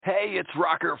Hey, it's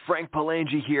rocker Frank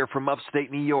Palangi here from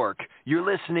upstate New York. You're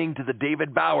listening to The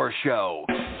David Bowers Show.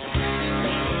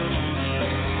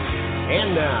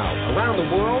 And now, around the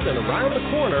world and around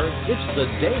the corner, it's the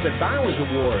David Bowers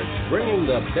Awards, bringing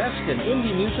the best in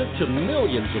indie music to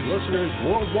millions of listeners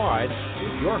worldwide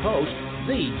with your host,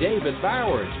 The David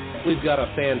Bowers. We've got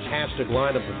a fantastic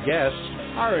lineup of guests,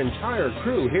 our entire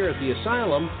crew here at the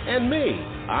Asylum, and me.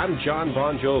 I'm John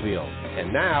Bon Jovial.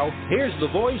 And now, here's the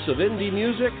voice of indie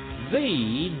music,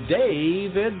 the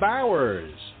David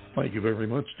Bowers. Thank you very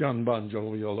much, John Bon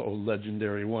Jovial, oh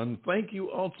legendary one. Thank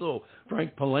you also,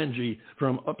 Frank Palangi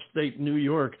from upstate New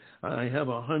York. I have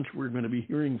a hunch we're going to be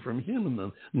hearing from him in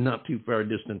the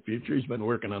not-too-far-distant future. He's been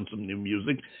working on some new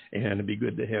music, and it'd be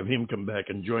good to have him come back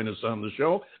and join us on the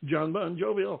show. John Bon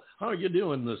Jovial, how are you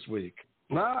doing this week?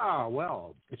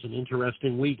 Well, it's an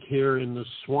interesting week here in the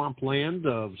swampland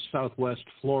of southwest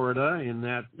Florida in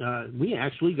that we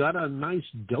actually got a nice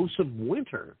dose of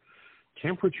winter.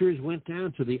 Temperatures went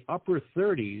down to the upper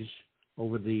 30s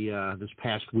over the this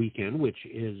past weekend, which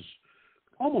is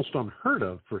almost unheard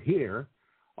of for here.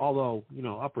 Although,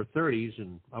 upper 30s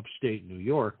in upstate New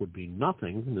York would be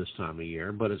nothing this time of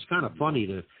year. But it's kind of funny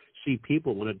to see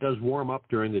people when it does warm up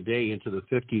during the day into the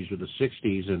 50s or the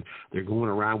 60s, and they're going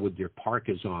around with their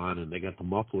parkas on, and they got the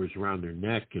mufflers around their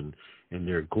neck and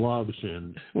their gloves.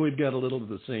 And we've got a little of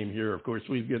the same here. Of course,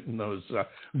 we've getting those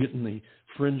getting the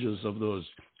fringes of those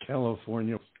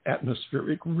California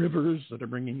atmospheric rivers that are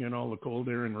bringing in all the cold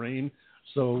air and rain.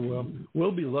 So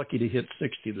we'll be lucky to hit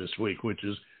 60 this week, which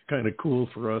is kind of cool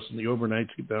for us, and the overnights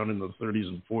get down in the 30s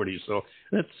and 40s. So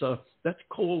that's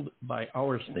cold by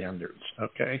our standards,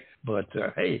 okay? But,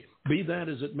 hey, be that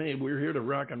as it may, we're here to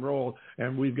rock and roll,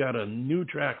 and we've got a new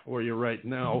track for you right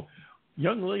now.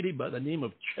 Young lady by the name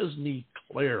of Chesney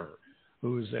Clare,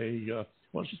 who's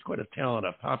she's quite a talent,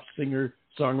 a pop singer,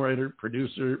 songwriter,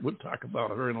 producer. We'll talk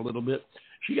about her in a little bit.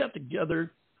 She got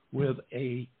together with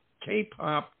a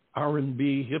K-pop,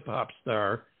 R&B, hip-hop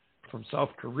star from South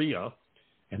Korea,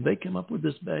 and they came up with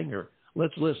this banger.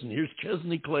 Let's listen. Here's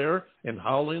Chesney Clare and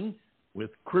Howlin'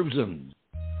 with Cruisin'.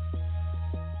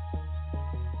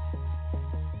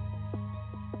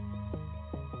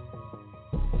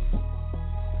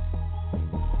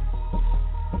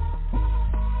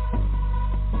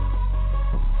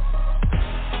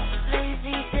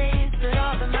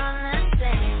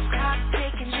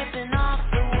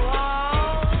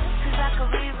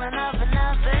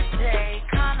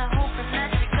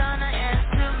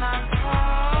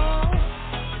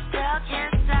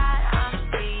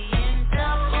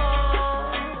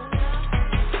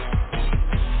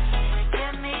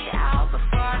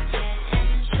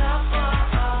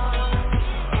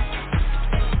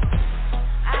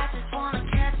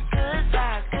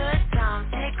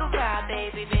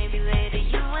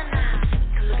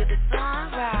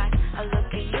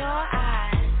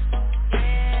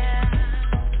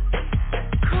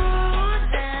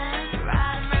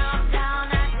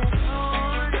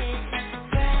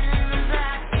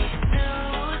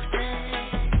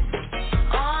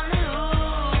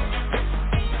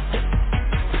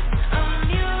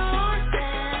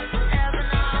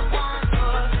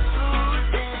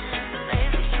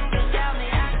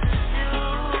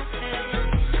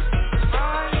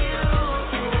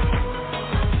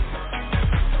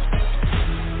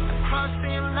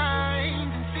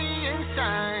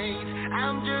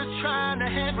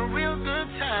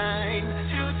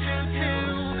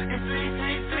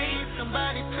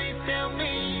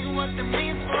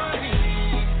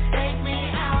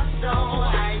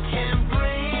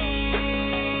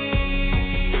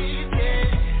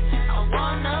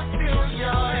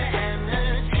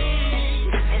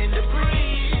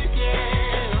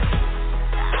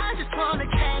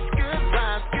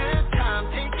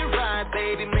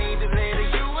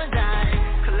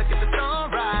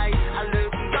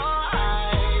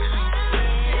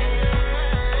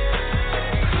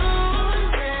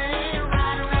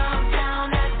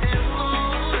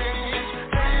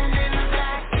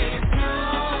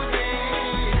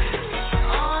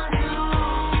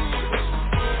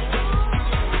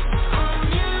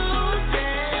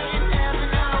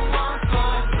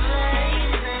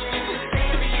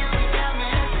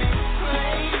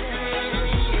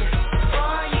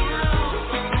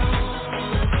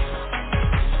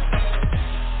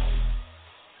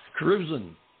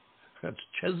 Cruisin'. That's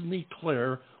Chesney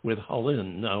Clare with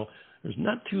Howlin'. Now, there's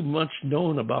not too much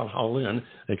known about Howlin',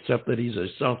 except that he's a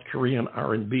South Korean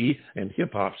R&B and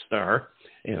hip-hop star.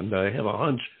 And I have a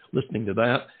hunch, listening to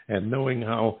that and knowing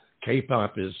how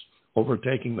K-pop is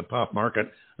overtaking the pop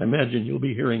market, I imagine you'll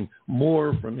be hearing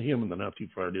more from him in the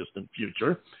not-too-far-distant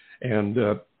future. And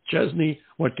Chesney,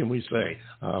 what can we say?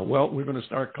 Well, we're going to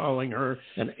start calling her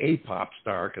an A-pop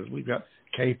star because we've got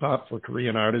K-pop for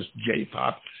Korean artists,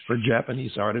 J-pop for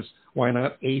Japanese artists. Why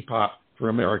not A-pop for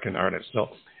American artists? So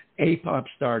A-pop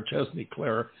star Chesney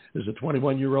Clare is a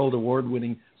 21-year-old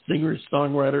award-winning singer,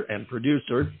 songwriter, and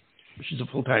producer. She's a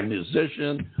full-time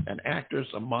musician, an actress,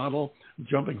 a model,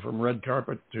 jumping from red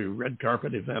carpet to red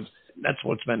carpet events. That's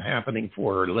what's been happening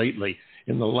for her lately.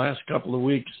 In the last couple of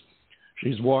weeks,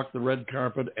 she's walked the red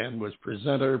carpet and was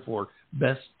presenter for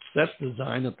Best Set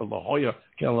Design at the La Jolla,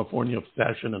 California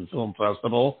Fashion and Film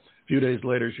Festival. A few days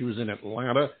later, she was in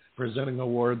Atlanta presenting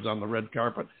awards on the red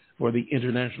carpet for the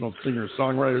International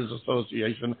Singer-Songwriters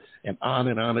Association, and on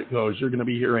it goes. You're going to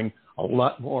be hearing a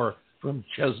lot more from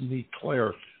Chesney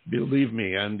Clare, believe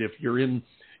me. And if you're in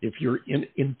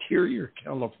interior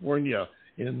California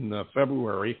in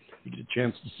February, you get a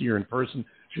chance to see her in person.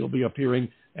 She'll be appearing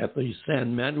at the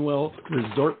San Manuel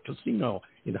Resort Casino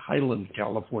in Highland,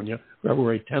 California,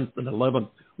 February 10th and 11th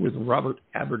with Robert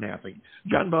Abernathy.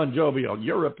 John Bon Jovial,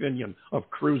 your opinion of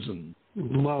cruising?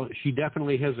 Well, she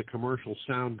definitely has a commercial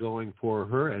sound going for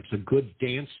her. It's a good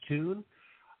dance tune.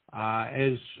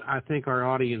 As I think our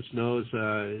audience knows,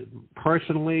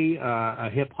 personally, a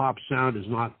hip-hop sound is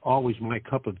not always my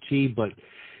cup of tea, but,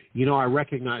 you know, I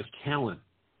recognize talent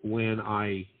when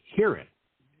I hear it.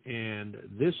 And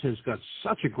this has got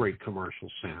such a great commercial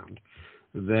sound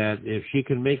that if she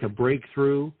can make a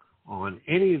breakthrough on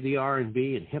any of the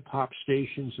R&B and hip-hop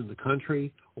stations in the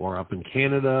country or up in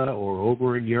Canada or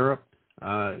over in Europe,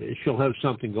 she'll have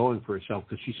something going for herself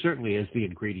because she certainly has the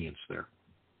ingredients there.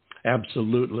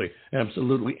 Absolutely,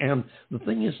 absolutely. And the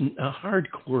thing isn't a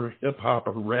hardcore hip-hop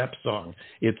or rap song.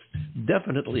 It's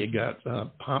definitely got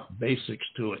pop basics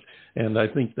to it, and I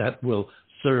think that will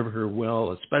serve her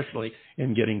well, especially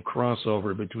in getting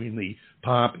crossover between the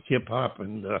pop, hip-hop,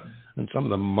 and some of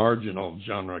the marginal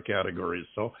genre categories.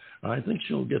 So I think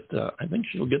she'll get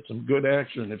some good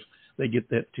action if they get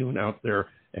that tune out there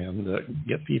and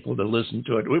get people to listen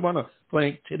to it. We want to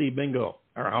thank Titty Bingo,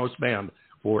 our house band,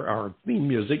 for our theme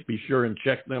music. Be sure and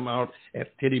check them out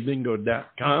at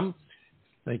tittybingo.com.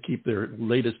 They keep their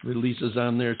latest releases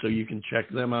on there, so you can check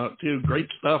them out too. Great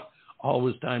stuff.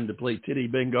 Always time to play Titty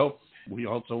Bingo. We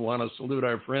also want to salute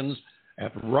our friends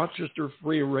at Rochester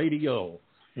Free Radio,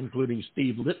 including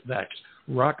Steve Litvak's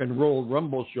Rock and Roll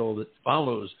Rumble show that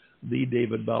follows the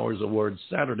David Bowers Awards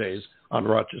Saturdays on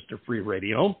Rochester Free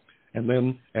Radio. And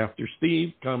then after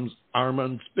Steve comes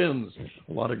Armand Spins,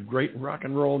 a lot of great rock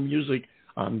and roll music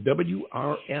on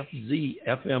WRFZ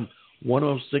FM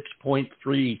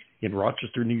 106.3 in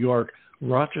Rochester, New York,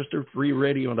 Rochester Free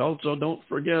Radio. And also don't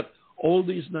forget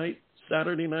Oldies Night,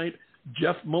 Saturday night,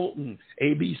 Jeff Moulton,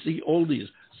 ABC Oldies,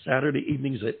 Saturday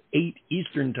evenings at 8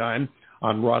 Eastern Time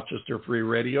on Rochester Free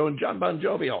Radio. And John Bon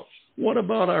Jovial, what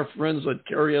about our friends that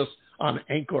carry us on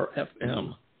Anchor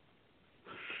FM?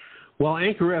 Well,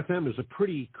 Anchor FM is a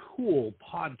pretty cool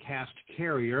podcast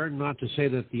carrier. Not to say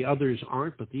that the others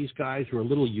aren't, but these guys are a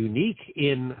little unique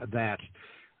in that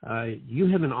you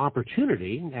have an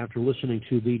opportunity, after listening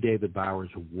to the David Bowers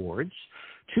Awards,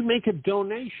 to make a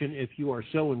donation if you are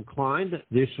so inclined.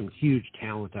 There's some huge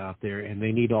talent out there, and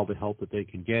they need all the help that they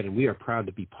can get, and we are proud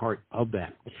to be part of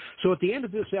that. So at the end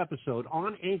of this episode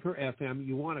on Anchor FM,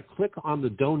 you want to click on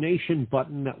the donation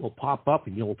button that will pop up,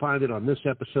 and you'll find it on this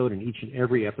episode and each and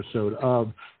every episode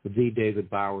of the David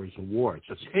Bowers Awards.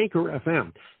 That's Anchor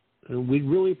FM, and we'd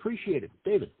really appreciate it.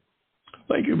 David.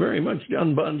 Thank you very much,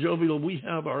 John Bon Jovial. We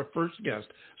have our first guest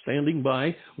standing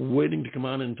by, waiting to come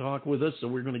on and talk with us, so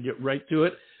we're going to get right to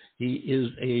it. He is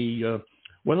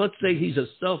let's say he's a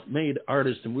self-made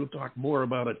artist, and we'll talk more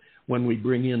about it when we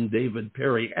bring in David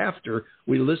Perry after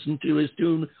we listen to his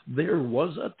tune, There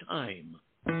Was a Time.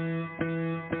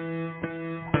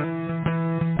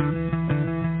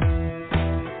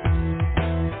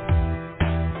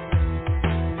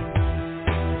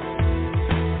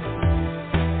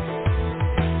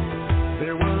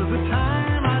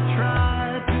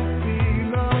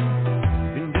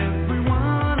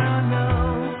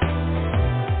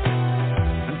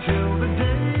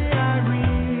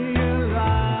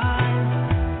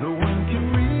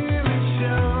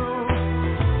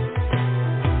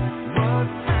 Was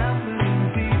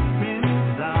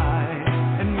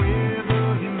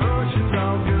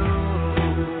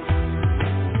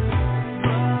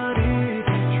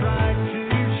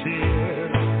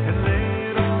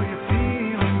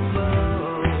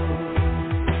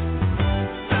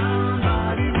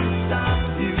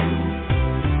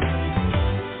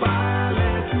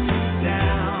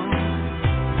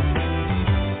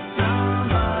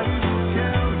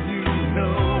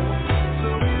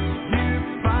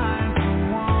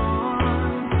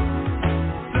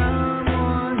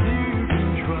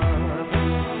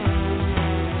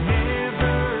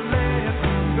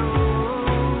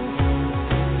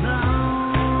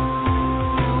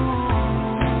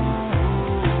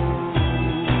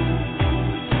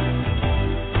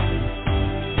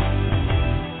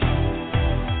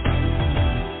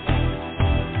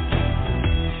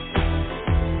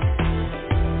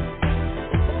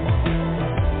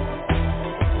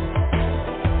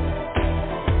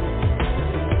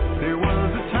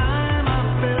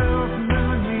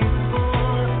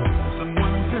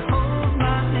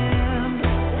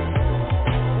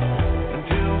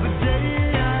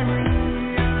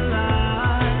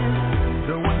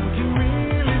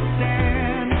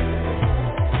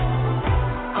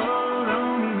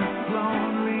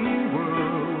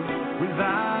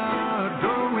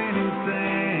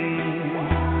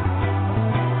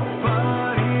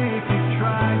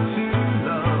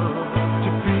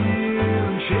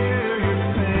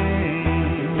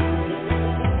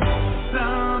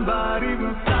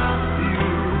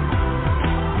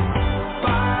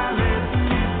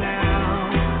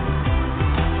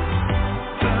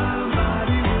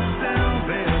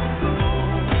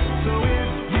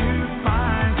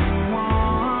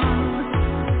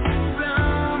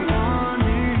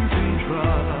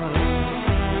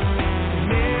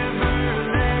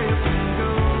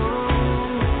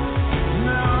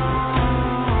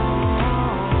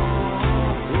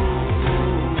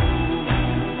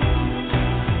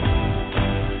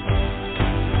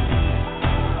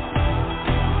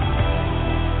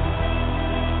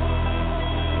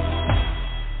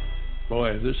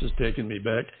this has taken me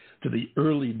back to the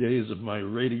early days of my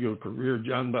radio career.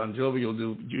 John Bon Jovi,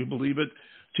 do you believe it?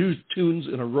 2 tunes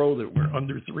in a row that were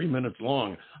under 3 minutes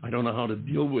long. I don't know how to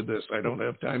deal with this. I don't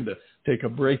have time to take a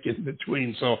break in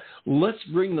between. So let's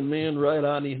bring the man right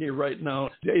on in here right now.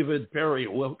 David Perry,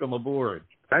 welcome aboard.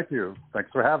 Thank you. Thanks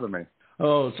for having me.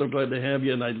 Oh, so glad to have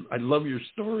you, and I love your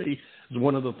story. It's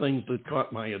one of the things that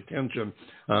caught my attention.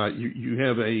 You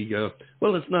have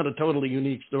well, it's not a totally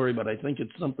unique story, but I think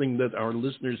it's something that our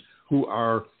listeners who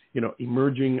are,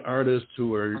 emerging artists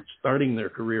who are starting their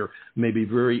career may be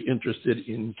very interested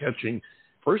in catching.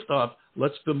 First off,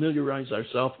 let's familiarize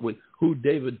ourselves with who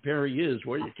David Perry is,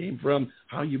 where you came from,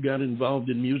 how you got involved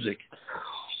in music.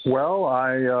 Well,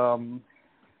 I'm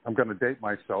going to date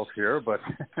myself here, but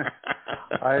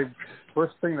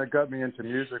first thing that got me into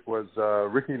music was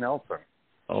Ricky Nelson.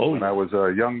 Oh, when I was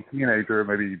a young teenager,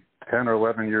 maybe 10 or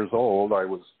 11 years old, I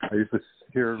used to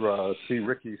see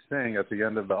Ricky sing at the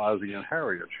end of the Ozzie and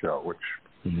Harriet show, which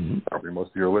probably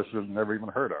most of your listeners never even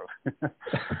heard of.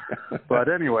 But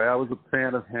anyway, I was a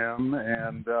fan of him,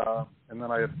 and then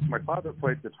my father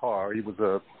played guitar. He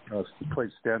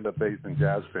played stand-up bass and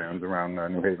jazz bands around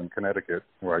New Haven, Connecticut,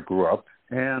 where I grew up.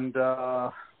 And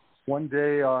one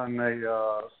day on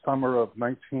a summer of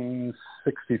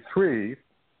 1963,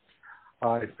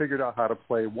 I figured out how to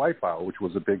play Wipeout, which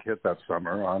was a big hit that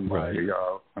summer, on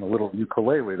a little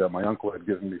ukulele that my uncle had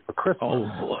given me for Christmas. Oh,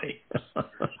 boy.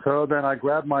 So then I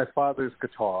grabbed my father's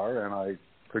guitar, and I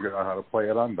figured out how to play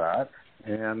it on that.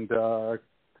 And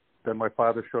then my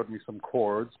father showed me some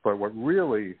chords. But what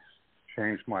really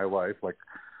changed my life, like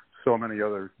so many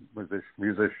other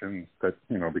musicians that,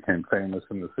 became famous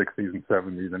in the 60s and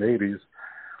 70s and 80s,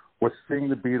 was seeing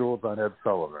the Beatles on Ed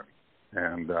Sullivan.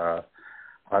 And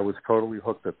I was totally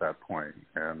hooked at that point.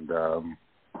 And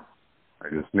I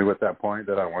just knew at that point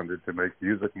that I wanted to make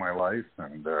music my life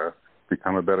and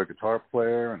become a better guitar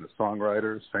player and a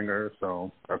songwriter, singer.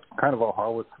 So that's kind of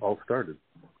how it all started.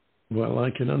 Well, I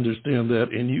can understand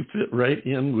that, and you fit right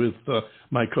in with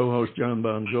my co-host John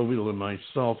Bon Jovial and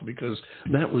myself, because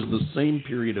that was the same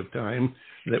period of time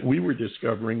that we were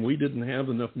discovering we didn't have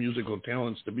enough musical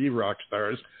talents to be rock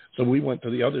stars, so we went to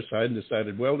the other side and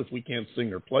decided, well, if we can't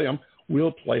sing or play them,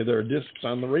 we'll play their discs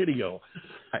on the radio.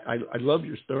 I love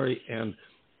your story, and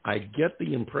I get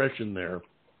the impression there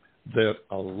that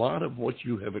a lot of what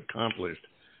you have accomplished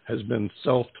has been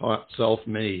self-taught,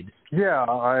 self-made. Yeah,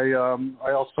 I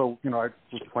also, I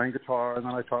was playing guitar, and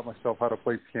then I taught myself how to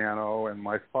play piano, and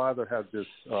my father had this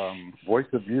voice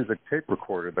of music tape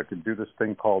recorder that could do this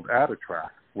thing called add a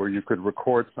track, where you could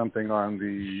record something on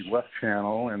the left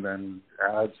channel and then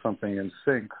add something in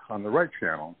sync on the right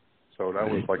channel. So that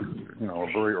was like, a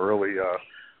very early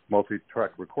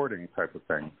multi-track recording type of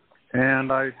thing.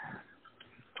 And I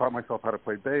taught myself how to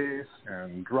play bass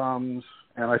and drums,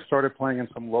 and I started playing in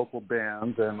some local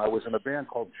bands, and I was in a band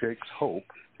called Jake's Hope,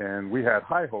 and we had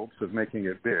high hopes of making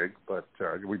it big, but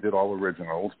we did all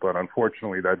originals, but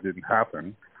unfortunately that didn't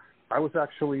happen. I was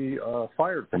actually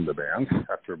fired from the band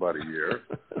after about a year.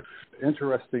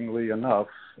 Interestingly enough,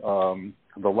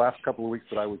 the last couple of weeks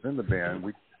that I was in the band,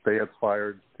 they had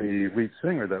fired the lead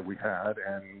singer that we had,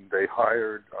 and they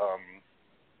hired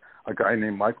a guy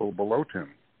named Michael Bolotin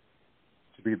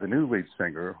to be the new lead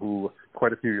singer, who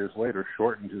quite a few years later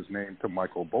shortened his name to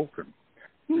Michael Bolton,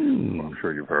 who I'm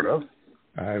sure you've heard of.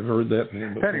 I've heard that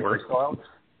name before. Anyway, so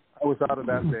I was out of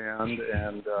that band,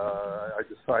 and I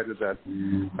decided that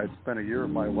I'd spent a year of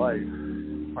my life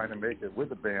trying to make it with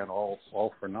the band all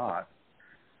for naught,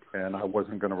 and I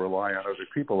wasn't going to rely on other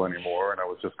people anymore, and I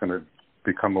was just going to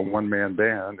become a one-man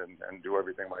band and do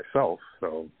everything myself.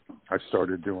 So I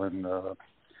started doing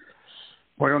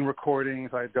my own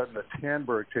recordings. I had gotten a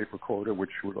Cranberry tape recorder,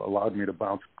 which allowed me to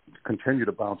continue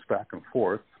to bounce back and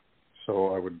forth.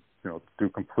 So I would, do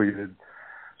completed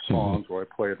songs where I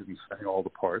played and sang all the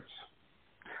parts.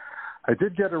 I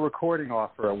did get a recording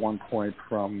offer at one point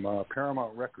from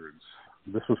Paramount Records.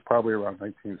 This was probably around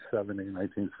 1970,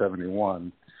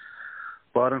 1971.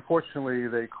 But unfortunately,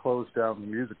 they closed down the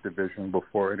music division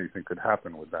before anything could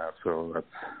happen with that. So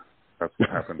that's what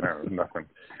happened there. Nothing.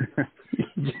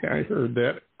 Yeah, I heard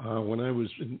that. When I was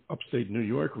in upstate New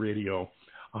York radio,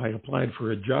 I applied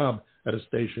for a job at a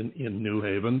station in New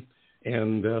Haven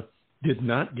and did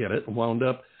not get it. Wound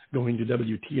up going to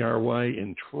WTRY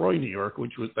in Troy, New York,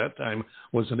 which was that time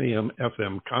was an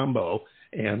AM/FM combo,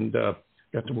 and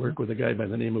got to work with a guy by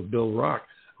the name of Bill Rock,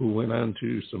 who went on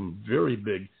to some very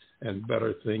big and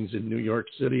better things in New York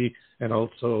City, and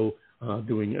also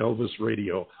doing Elvis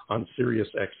radio on Sirius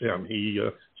XM. He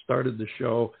started the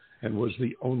show and was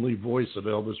the only voice of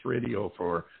Elvis radio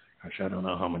for, gosh, I don't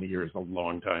know how many years, a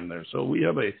long time there. So we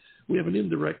have a we have an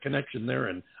indirect connection there.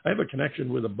 And I have a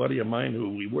connection with a buddy of mine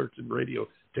who we worked in radio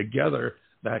together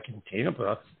back in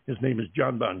Tampa. His name is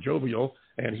John Bon Jovial,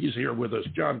 and he's here with us.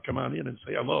 John, come on in and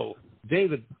say hello.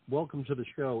 David, welcome to the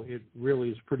show. It really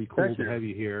is pretty cool to have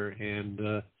you here.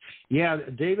 And,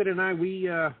 David and I,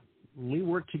 we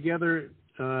worked together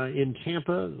in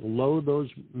Tampa, those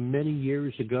many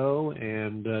years ago,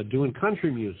 and doing country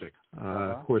music.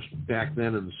 Of course, back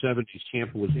then in the 70s,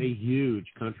 Tampa was a huge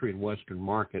country and western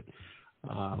market,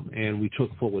 and we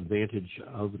took full advantage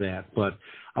of that. But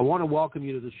I want to welcome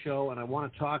you to the show, and I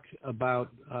want to talk about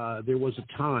There Was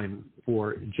a Time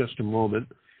for just a moment.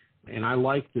 And I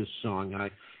like this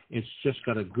song. It's just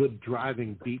got a good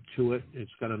driving beat to it. It's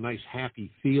got a nice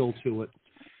happy feel to it.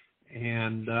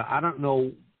 And I don't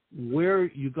know where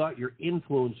you got your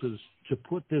influences to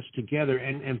put this together.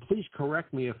 And please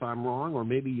correct me if I'm wrong, or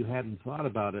maybe you hadn't thought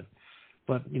about it.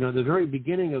 But, the very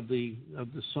beginning of the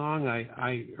song,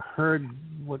 I heard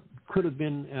what could have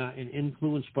been an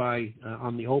influence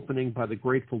on the opening by the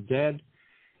Grateful Dead.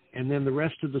 And then the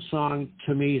rest of the song,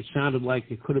 to me, it sounded like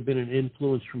it could have been an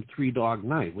influence from Three Dog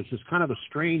Night, which is kind of a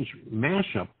strange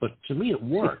mashup, but to me it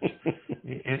worked.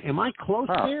 Am I close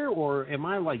there, or am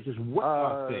I like just way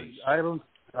off base? I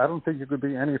don't think you could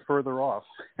be any further off.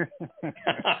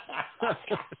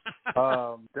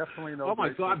 Definitely no. Oh my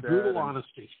God, brutal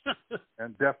honesty.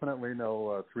 And definitely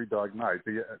no Three Dog Night.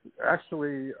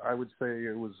 Actually, I would say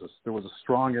there was a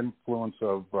strong influence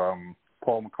of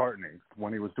Paul McCartney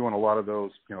when he was doing a lot of those,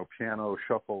 piano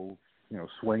shuffle,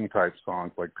 swing type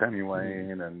songs like Penny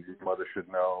Lane and Mother Should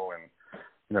Know, and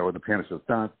where the pianist goes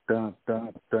dun dun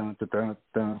dun dun dun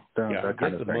dun dun, that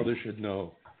kind of thing. Mother Should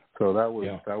Know. So that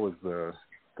was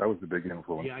the big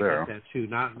influence there. Yeah, I get that too.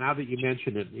 Now that you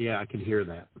mention it, I can hear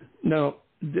that. Now,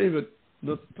 David,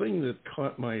 the thing that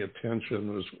caught my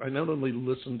attention was I not only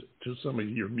listened to some of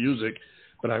your music,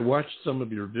 but I watched some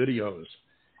of your videos.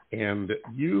 And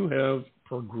you have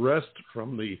progressed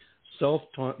from the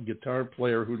self-taught guitar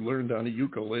player who learned on a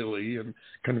ukulele and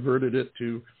converted it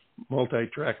to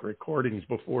multi-track recordings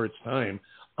before its time.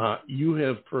 You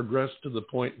have progressed to the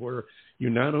point where you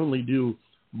not only do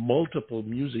multiple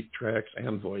music tracks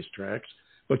and voice tracks,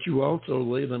 but you also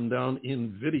lay them down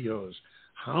in videos.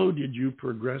 How did you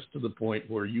progress to the point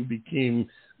where you became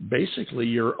basically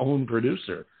your own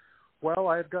producer? Well,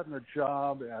 I had gotten a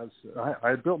job I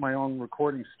had built my own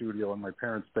recording studio in my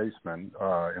parents' basement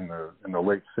in the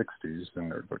late 60s, in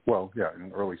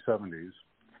the early 70s.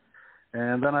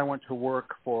 And then I went to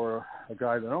work for a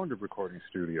guy that owned a recording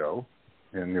studio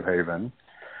in New Haven.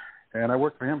 And I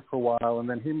worked for him for a while, and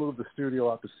then he moved the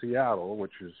studio out to Seattle,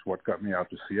 which is what got me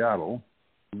out to Seattle.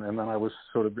 And then I was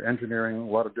sort of engineering a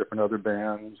lot of different other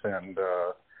bands and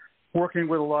working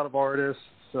with a lot of artists.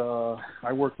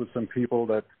 I worked with some people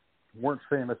that weren't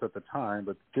famous at the time,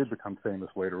 but did become famous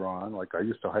later on. Like I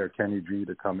used to hire Kenny G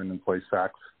to come in and play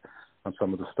sax on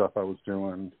some of the stuff I was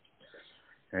doing.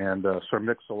 And Sir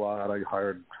Mix-a-Lot, I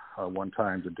hired one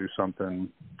time to do something.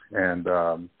 And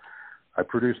I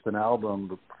produced an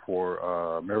album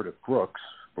for Meredith Brooks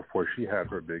before she had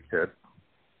her big hit.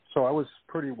 So I was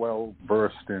pretty well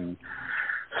versed in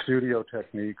studio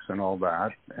techniques and all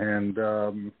that.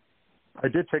 And I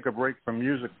did take a break from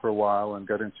music for a while and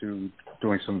got into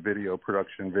doing some video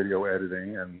production, video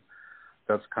editing, and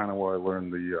that's kind of where I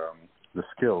learned the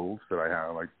skills that I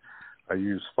have. Like I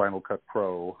use Final Cut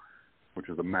Pro, which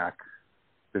is a Mac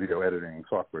video editing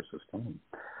software system,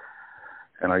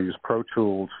 and I use Pro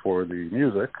Tools for the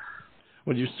music.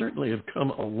 Well, you certainly have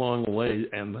come a long way,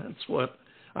 and that's what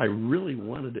I really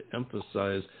wanted to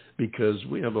emphasize, because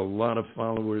we have a lot of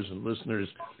followers and listeners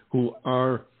who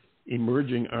are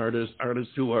emerging artists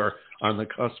who are on the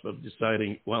cusp of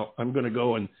deciding, well, I'm going to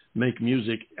go and make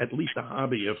music, at least a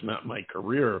hobby, if not my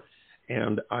career.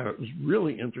 And I was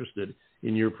really interested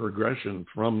in your progression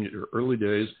from your early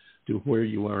days to where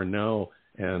you are now,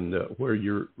 and where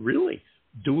you're really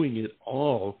doing it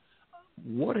all.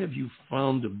 What have you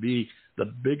found to be the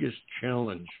biggest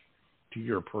challenge to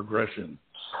your progression?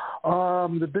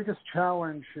 The biggest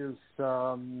challenge is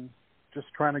just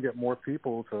trying to get more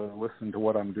people to listen to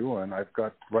what I'm doing.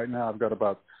 Right now I've got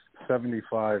about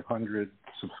 7,500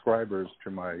 subscribers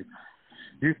to my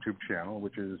YouTube channel,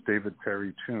 which is David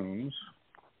Perry Tunes.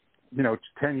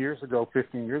 10 years ago,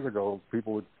 15 years ago,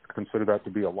 people would consider that to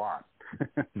be a lot.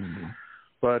 Mm-hmm.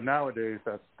 But nowadays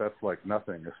that's like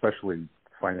nothing, especially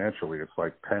financially. It's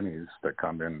like pennies that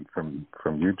come in from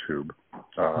YouTube.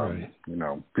 Right.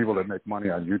 People that make money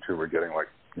on YouTube are getting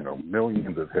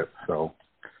millions of hits.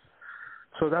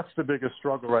 So that's the biggest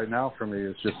struggle right now for me,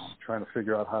 is just trying to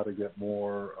figure out how to get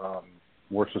more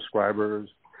subscribers.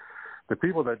 the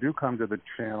people that do come to the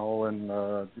channel, and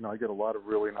I get a lot of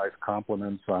really nice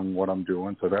compliments on what I'm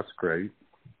doing, so that's great.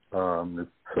 So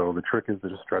the trick is to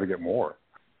just try to get more.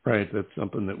 Right, that's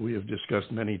something that we have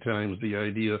discussed many times. The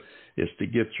idea is to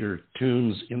get your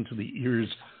tunes into the ears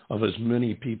of as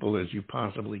many people as you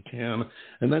possibly can.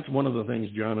 And that's one of the things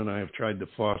John and I have tried to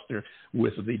foster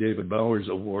with the David Bowers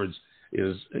Awards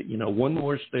is, one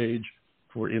more stage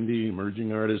for indie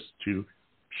emerging artists to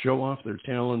show off their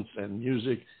talents and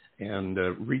music and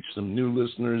reach some new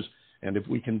listeners. And if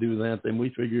we can do that, then we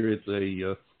figure it's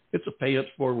a pay it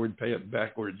forward, pay it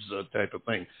backwards type of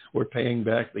thing. We're paying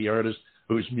back the artists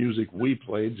whose music we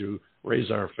played to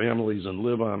raise our families and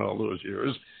live on all those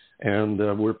years. And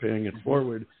we're paying it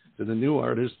forward to the new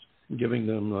artists, giving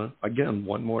them, again,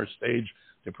 one more stage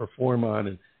to perform on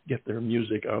and get their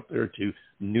music out there to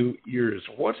new ears.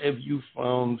 What have you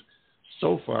found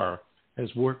so far has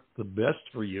worked the best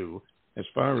for you as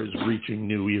far as reaching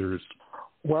new ears?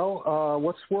 Well,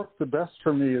 what's worked the best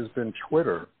for me has been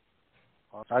Twitter.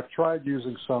 I've tried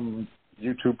using some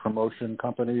YouTube promotion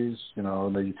companies,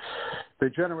 and they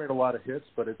generate a lot of hits,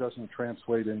 but it doesn't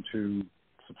translate into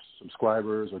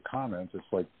subscribers or comments. It's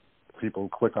like people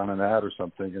click on an ad or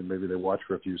something, and maybe they watch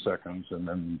for a few seconds, and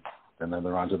then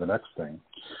they're on to the next thing.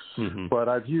 Mm-hmm. But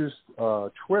I've used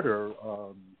Twitter.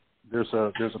 There's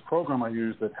a program I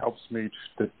use that helps me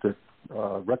that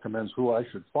recommends who I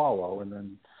should follow, and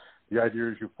then the idea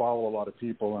is you follow a lot of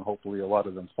people, and hopefully a lot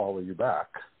of them follow you back.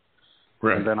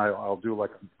 Right. And then I'll do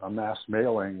like a mass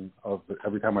mailing of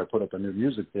every time I put up a new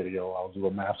music video, I'll do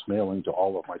a mass mailing to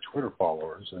all of my Twitter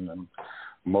followers, and then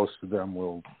most of them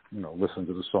will, listen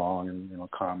to the song and,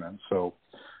 comment. So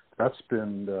that's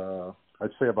been, I'd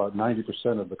say about 90%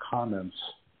 of the comments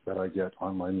that I get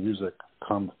on my music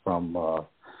come from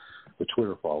the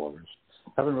Twitter followers.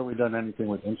 I haven't really done anything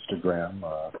with Instagram.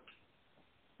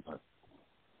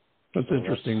 That's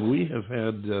interesting. We have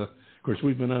had, of course,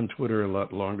 we've been on Twitter a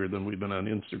lot longer than we've been on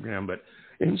Instagram, but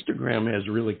Instagram has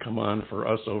really come on for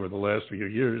us over the last few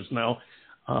years. Now,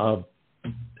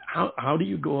 how do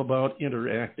you go about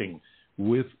interacting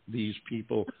with these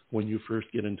people when you first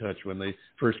get in touch, when they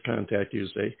first contact you,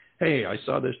 say, hey, I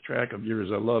saw this track of yours,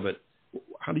 I love it.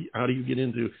 How do you get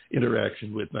into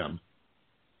interaction with them?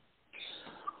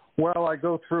 Well, I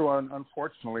go through,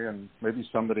 unfortunately, and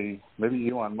maybe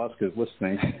Elon Musk is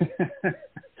listening,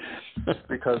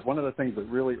 because one of the things that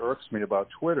really irks me about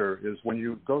Twitter is when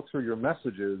you go through your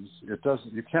messages,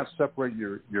 you can't separate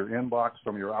your inbox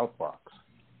from your outbox.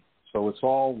 So it's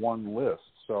all one list.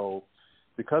 So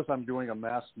because I'm doing a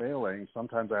mass mailing,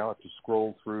 sometimes I have to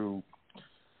scroll through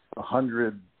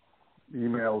 100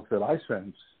 emails that I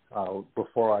sent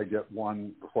before I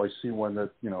see one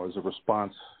that, is a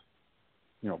response,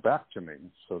 back to me.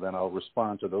 So then I'll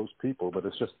respond to those people. But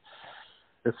it's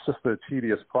just a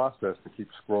tedious process to keep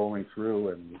scrolling through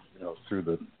and,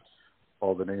 through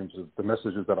all the names of the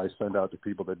messages that I send out to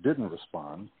people that didn't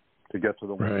respond to get to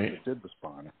the ones that did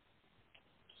respond.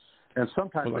 And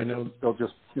sometimes they'll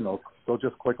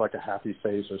just click like a happy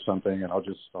face or something, and I'll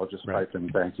just type in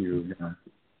thank you,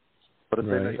 But if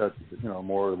they make a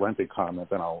more lengthy comment,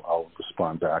 then I'll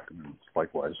respond back, and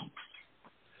likewise.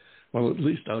 Well, at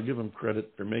least I'll give them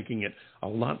credit for making it a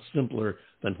lot simpler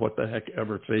than what the heck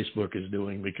ever Facebook is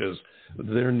doing, because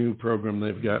their new program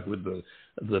they've got with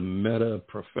the Meta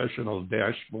professional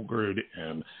dashboard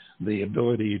and the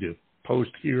ability to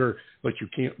post here, but you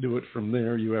can't do it from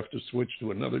there. You have to switch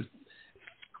to another.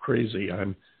 Crazy.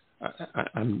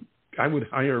 I would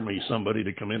hire me somebody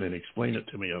to come in and explain it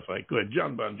to me if I could.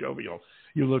 John Bon Jovial,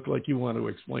 you look like you want to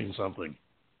explain something.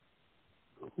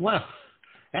 Well,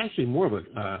 actually more of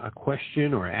a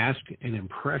question or ask an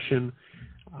impression.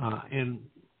 And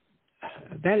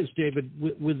that is, David,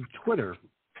 with Twitter.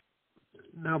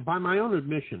 Now, by my own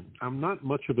admission, I'm not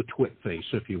much of a twit face,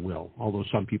 if you will, although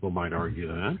some people might argue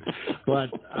that. But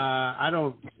I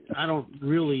don't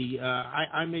really.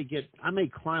 I may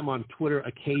climb on Twitter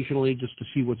occasionally just to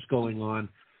see what's going on.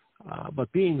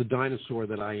 But being the dinosaur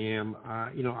that I am,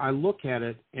 I look at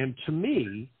it, and to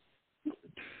me,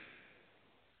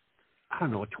 I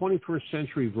don't know, a 21st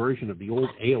century version of the old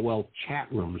AOL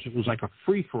chat rooms. It was like a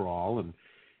free-for-all, and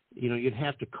you'd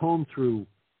have to comb through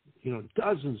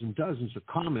dozens and dozens of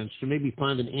comments to maybe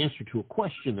find an answer to a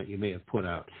question that you may have put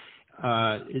out.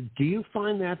 Do you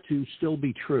find that to still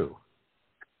be true?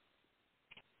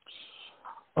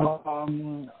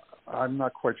 I'm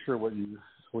not quite sure what you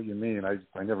mean.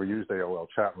 I never used AOL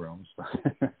chat rooms.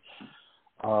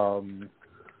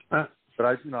 But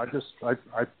I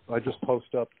just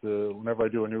post up whenever I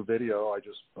do a new video,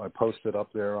 I post it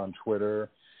up there on Twitter,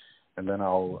 and then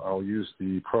I'll use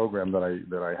the program that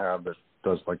I have that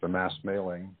does like the mass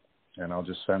mailing, and I'll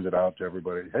just send it out to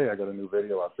everybody. Hey, I got a new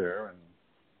video out there,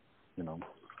 and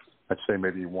I'd say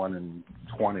maybe 1 in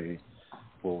 20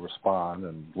 will respond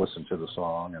and listen to the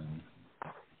song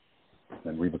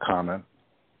and leave a comment.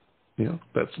 Yeah,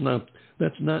 that's not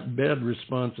bad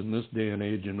response in this day and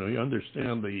age, and we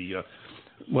understand the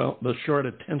short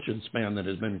attention span that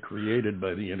has been created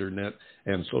by the internet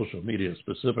and social media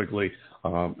specifically.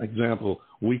 Example,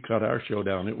 we cut our show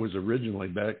down. It was originally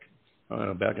back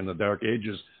in the dark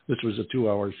ages. This was a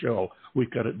 2-hour show. We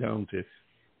cut it down to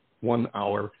 1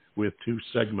 hour with 2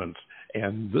 segments,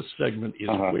 and this segment is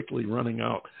quickly running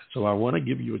out. So I want to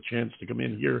give you a chance to come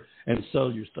in here and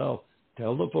sell yourself.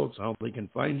 Tell the folks how they can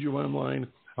find you online,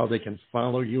 how they can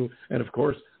follow you, and, of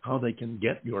course, how they can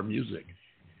get your music.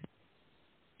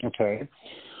 Okay.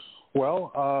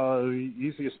 Well, the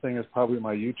easiest thing is probably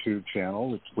my YouTube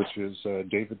channel, which is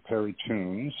David Perry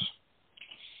Tunes.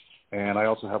 And I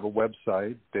also have a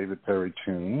website, David Perry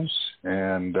Tunes.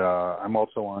 And I'm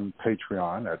also on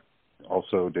Patreon at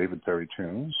also David Perry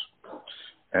Tunes.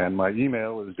 And my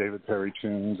email is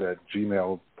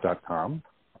davidperrytunes@gmail.com.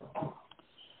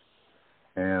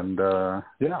 And,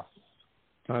 yeah.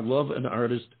 I love an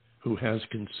artist who has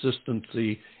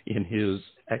consistency in his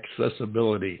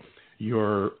accessibility.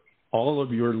 All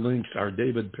of your links are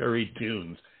David Perry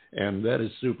Tunes, and that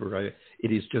is super. It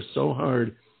is just so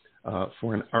hard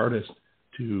for an artist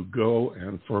to go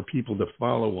and for people to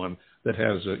follow one that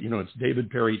has, it's David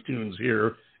Perry Tunes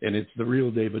here, and it's the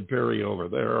real David Perry over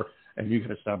there, and you got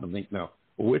to stop and think, now,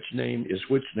 which name is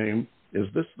which name? Is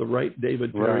this the right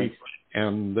David Perry? Right.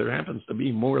 And there happens to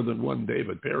be more than one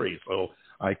David Perry, so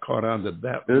I caught on to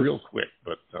that real quick.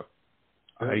 But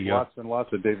lots and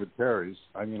lots of David Perrys.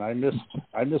 I mean, I missed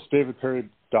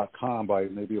DavidPerry.com by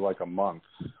maybe like a month.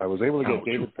 I was able to get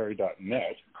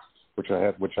DavidPerry.net, which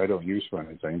I don't use for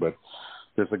anything, but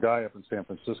there's a guy up in San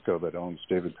Francisco that owns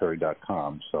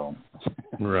DavidPerry.com. So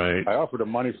right. I offered him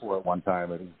money for it one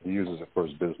time, and he uses it for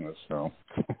his business. So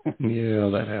yeah,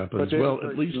 that happens. Well,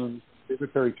 at least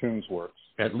David Perry Tunes works.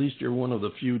 At least you're one of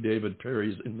the few David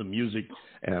Perrys in the music,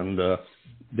 and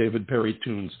David Perry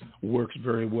Tunes works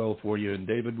very well for you. And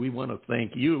David, we want to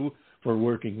thank you for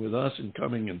working with us and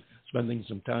coming and spending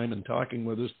some time and talking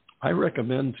with us. I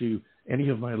recommend to any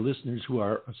of my listeners who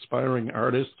are aspiring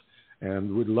artists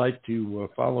and would like to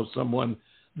follow someone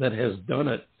that has done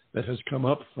it, that has come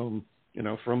up from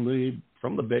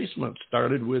the basement,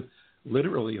 started with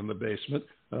literally in the basement,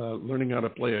 learning how to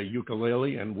play a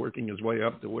ukulele and working his way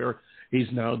up to where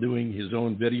he's now doing his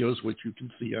own videos, which you can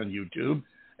see on YouTube,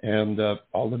 and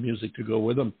all the music to go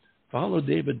with them. Follow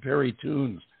David Perry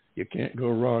Tunes. You can't go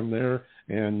wrong there,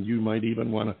 and you might even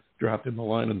want to drop him a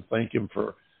line and thank him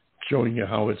for showing you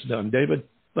how it's done. David,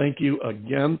 thank you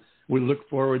again. We look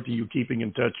forward to you keeping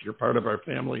in touch. You're part of our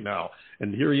family now.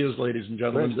 And here he is, ladies and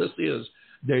gentlemen. This is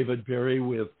David Perry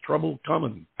with Trouble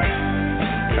Comin'.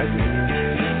 Thank you.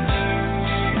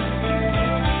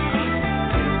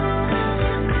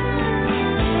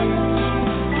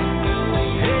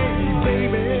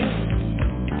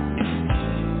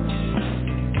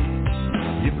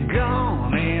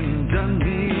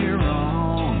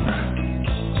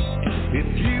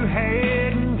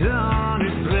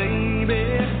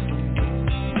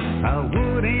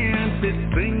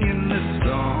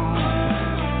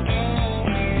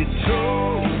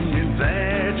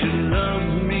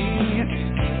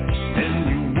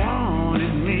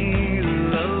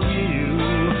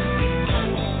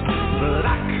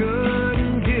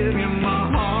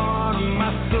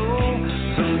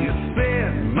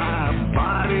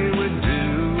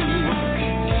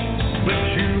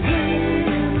 But you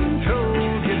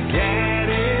told your dad.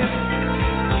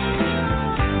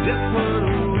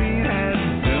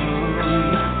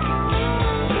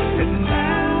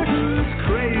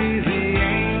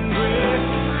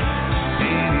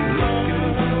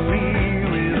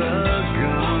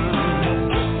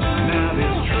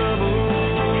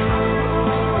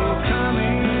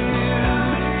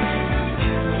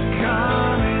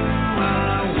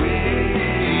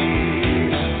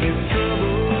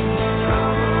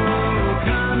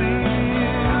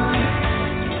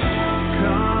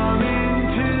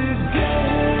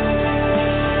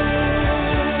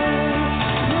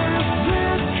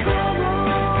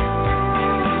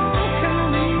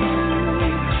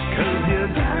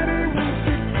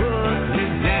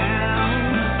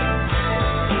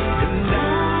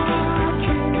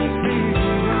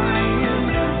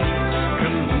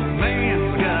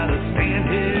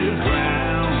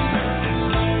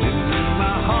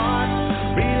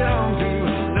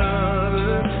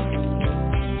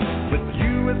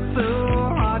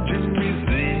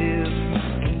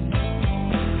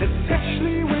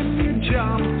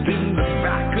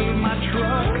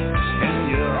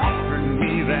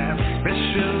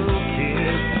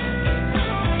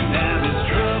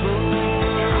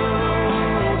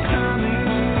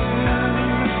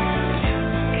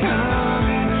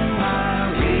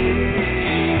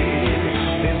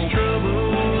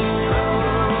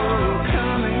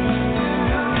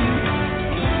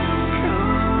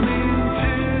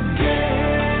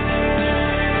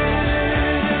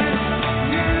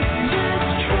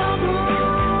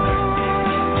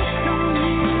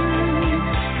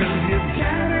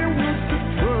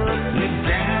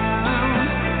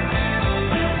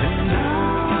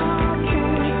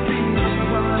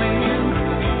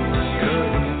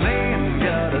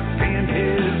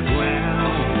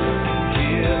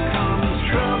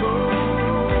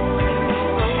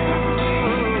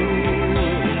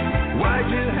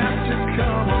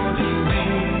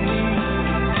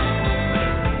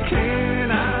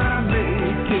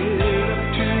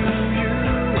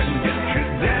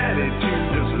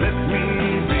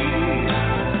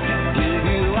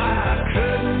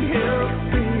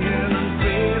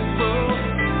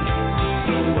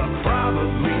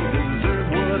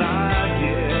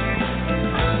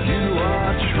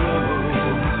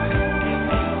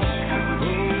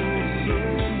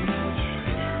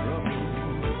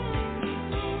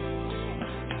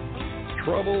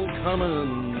 Trouble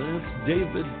Coming. That's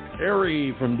David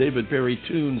Perry from David Perry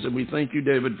Tunes, and we thank you,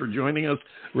 David, for joining us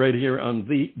right here on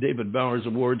the David Bowers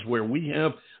Awards, where we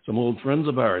have some old friends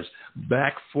of ours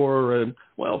back for a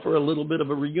little bit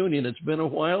of a reunion. It's been a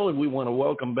while, and we want to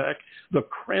welcome back the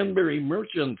Cranberry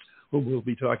Merchants, who we'll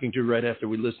be talking to right after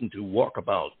we listen to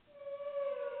Walkabout.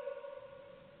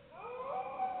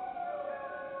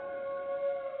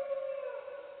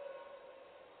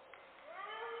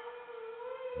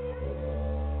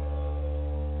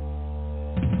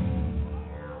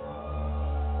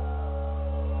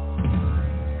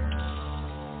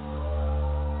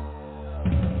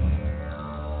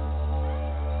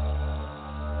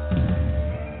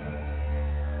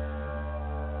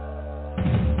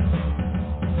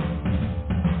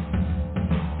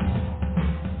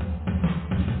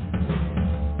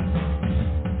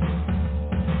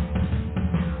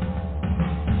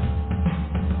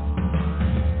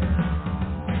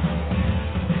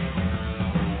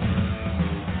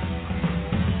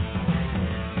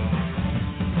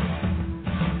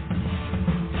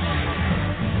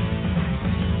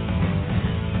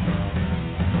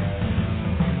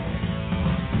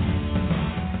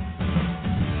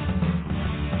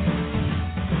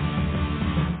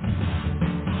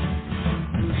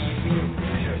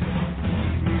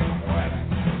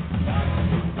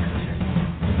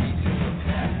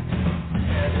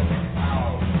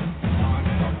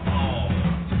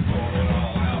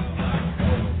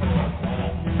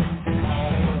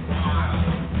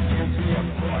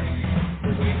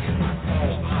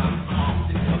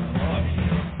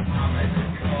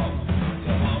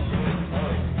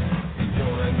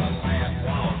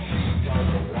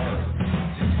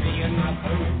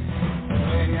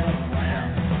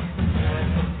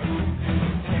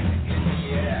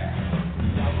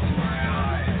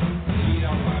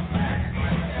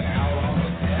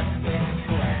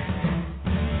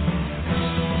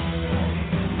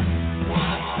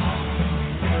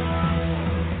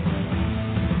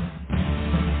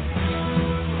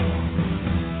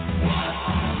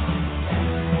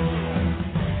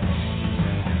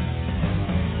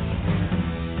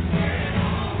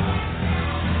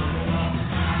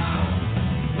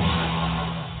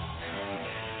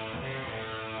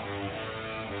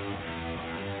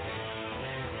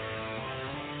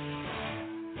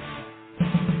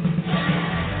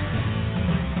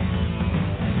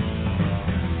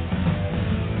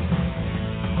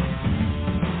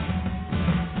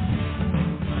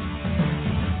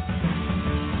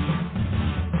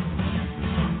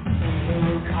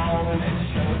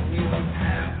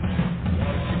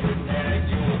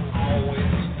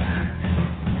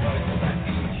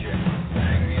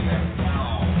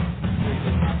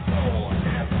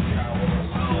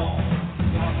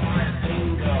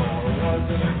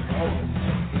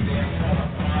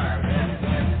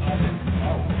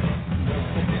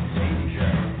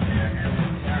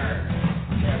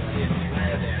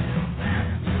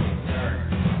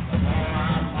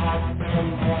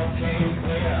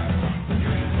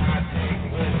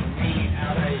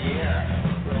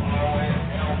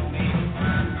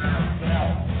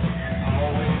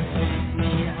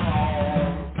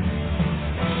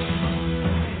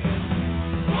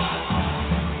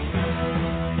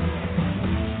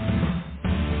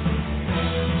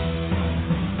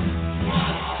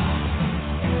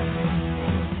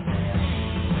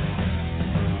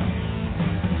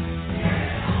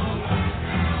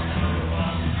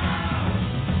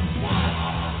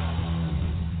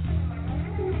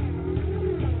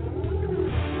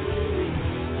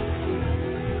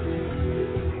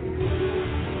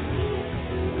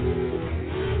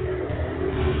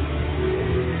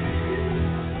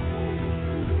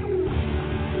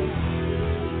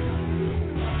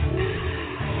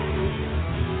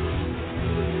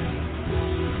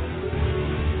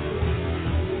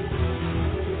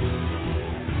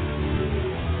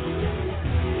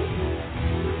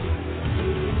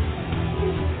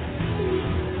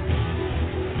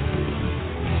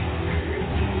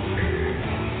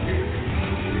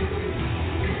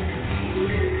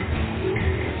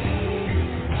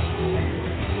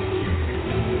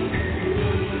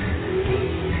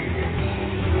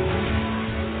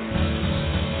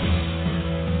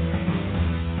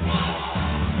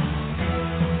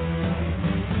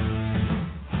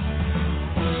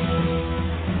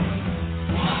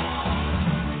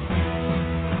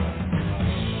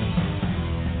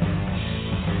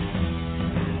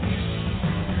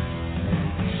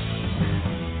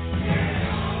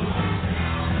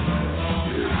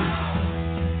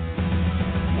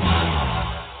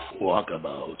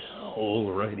 Walkabout.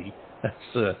 All righty.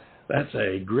 That's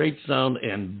a great sound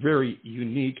and very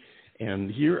unique.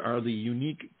 And here are the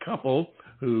unique couple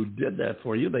who did that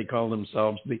for you. They call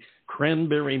themselves the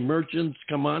Cranberry Merchants.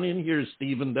 Come on in here,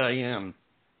 Steve and Diane.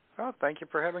 Oh, thank you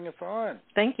for having us on.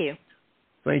 Thank you.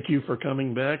 Thank you for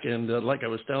coming back. And like I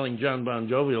was telling John Bon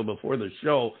Jovial before the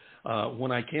show,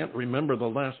 when I can't remember the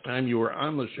last time you were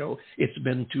on the show, it's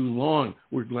been too long.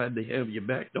 We're glad to have you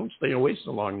back. Don't stay away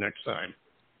so long next time.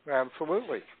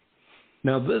 Absolutely.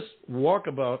 Now, this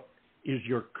Walkabout is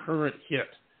your current hit,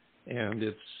 and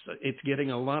it's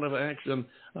getting a lot of action.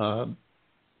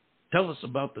 Tell us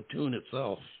about the tune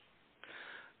itself.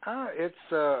 It's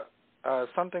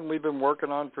something we've been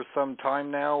working on for some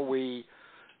time now. We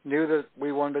knew that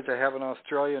we wanted to have an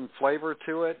Australian flavor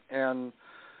to it, and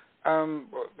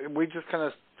we just kind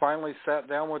of finally sat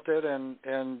down with it and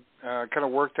kind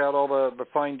of worked out all the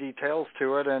fine details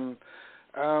to it. And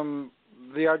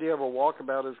the idea of a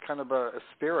walkabout is kind of a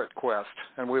spirit quest,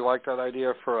 and we like that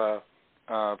idea for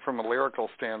from a lyrical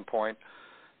standpoint.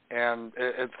 And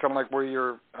it's kind of like where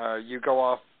you go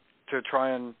off to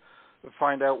try and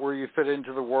find out where you fit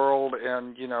into the world,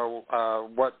 and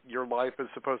what your life is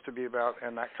supposed to be about,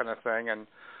 and that kind of thing. And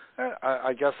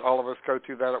I guess all of us go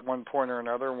through that at one point or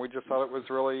another, and we just thought it was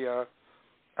really a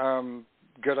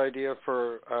good idea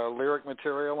for lyric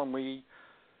material, and we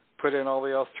put in all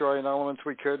the Australian elements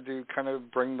we could to kind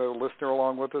of bring the listener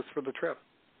along with us for the trip.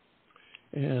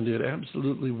 And it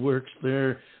absolutely works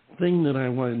there. Thing that I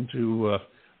want to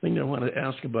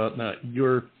ask about now,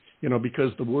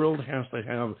 because the world has to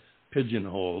have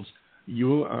pigeonholes,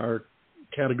 you are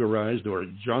categorized or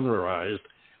genreized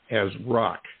as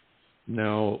rock.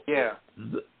 Now, yeah,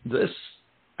 this,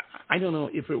 I don't know,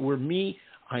 if it were me,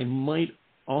 I might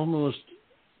almost,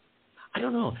 I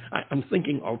don't know, I'm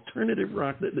thinking alternative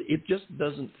rock. It just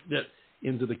doesn't fit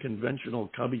into the conventional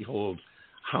cubbyholes.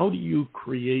 How do you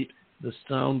create the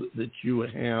sound that you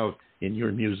have in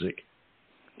your music?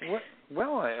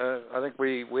 Well, I think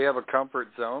we have a comfort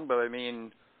zone, but I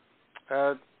mean,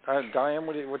 Diane,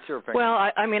 what's your opinion? Well,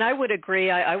 I would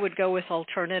agree. I would go with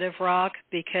alternative rock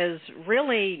because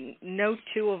really no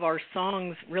two of our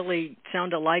songs really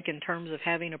sound alike in terms of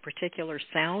having a particular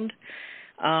sound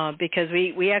because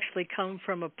we actually come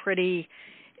from a pretty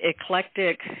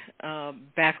eclectic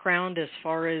background as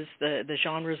far as the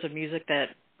genres of music that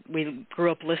we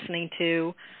grew up listening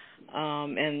to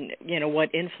and,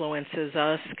 what influences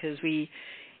us because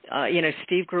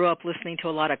Steve grew up listening to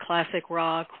a lot of classic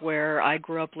rock, where I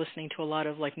grew up listening to a lot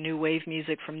of like new wave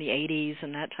music from the 80s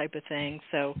and that type of thing.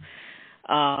 So,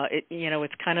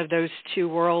 it's kind of those two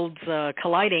worlds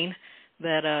colliding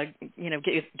that,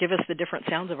 give us the different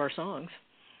sounds of our songs.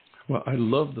 Well, I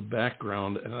love the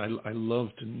background, and I love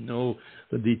to know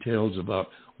the details about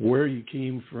where you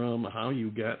came from, how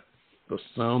you got the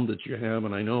sound that you have,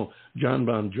 and I know John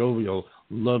Bon Jovial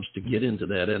loves to get into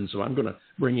that end, so I'm going to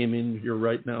bring him in here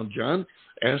right now. John,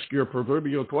 ask your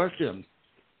proverbial question.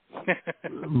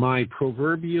 My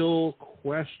proverbial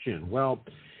question. Well,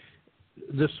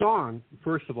 the song,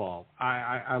 first of all,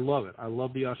 I love it. I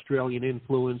love the Australian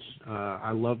influence.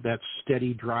 I love that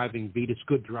steady driving beat. It's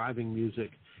good driving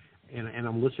music. And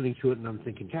I'm listening to it, and I'm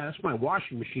thinking, yeah, that's my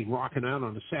washing machine rocking out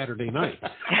on a Saturday night.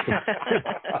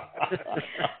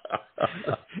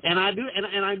 And I do,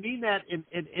 and I mean that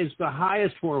as the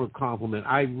highest form of compliment.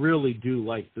 I really do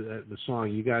like the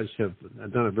song. You guys have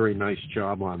done a very nice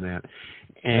job on that.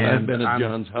 And I've been at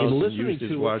John's house and used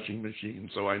his washing machine,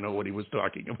 so I know what he was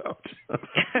talking about.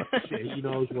 He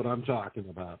knows what I'm talking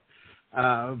about.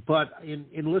 But in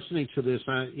listening to this,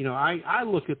 I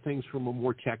look at things from a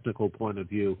more technical point of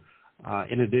view,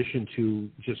 in addition to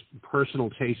just personal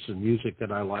tastes in music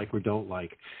that I like or don't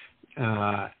like.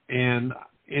 And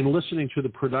in listening to the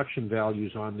production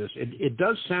values on this, it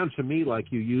does sound to me like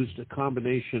you used a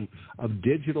combination of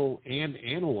digital and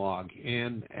analog.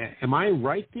 And am I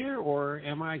right there, or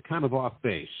am I kind of off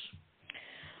base?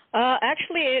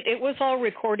 Actually, it was all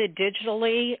recorded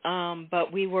digitally,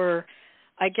 but we were,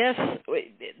 I guess,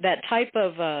 that type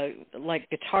of like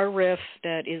guitar riff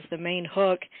that is the main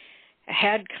hook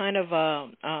had kind of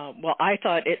I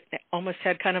thought it almost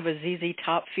had kind of a ZZ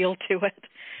Top feel to it.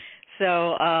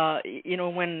 So,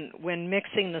 when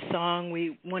mixing the song,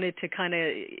 we wanted to kind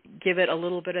of give it a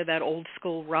little bit of that old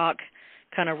school rock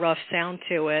kind of rough sound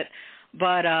to it.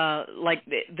 But like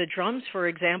the drums, for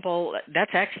example,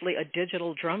 that's actually a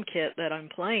digital drum kit that I'm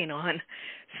playing on.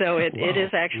 So it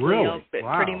is actually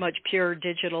pretty much pure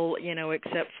digital,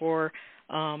 except for,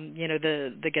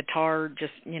 the guitar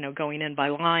just, going in by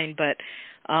line. But,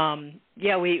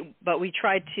 we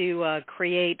tried to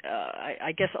create,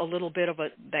 I guess, a little bit of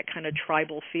that kind of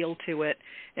tribal feel to it.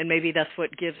 And maybe that's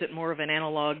what gives it more of an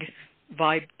analog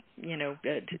vibe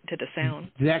to the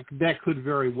sound. That could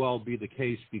very well be the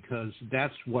case, because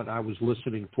that's what I was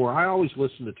listening for. I always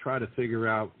listen to try to figure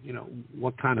out,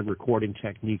 what kind of recording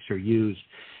techniques are used.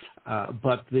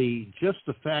 But just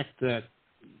the fact that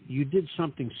you did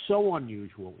something so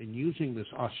unusual in using this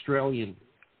Australian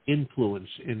influence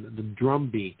in the drum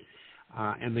beat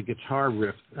and the guitar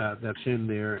riff that's in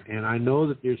there, and I know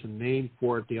that there's a name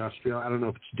for it, I don't know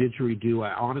if it's didgeridoo.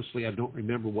 Honestly, I don't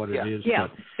remember what it is.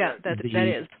 That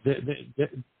is.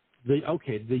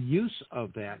 The use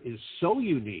of that is so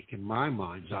unique in my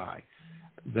mind's eye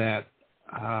that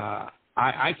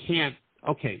I can't.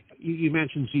 Okay, you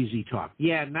mentioned ZZ Top.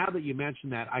 Yeah, now that you mention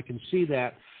that, I can see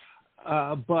that.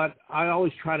 But I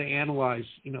always try to analyze,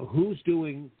 who's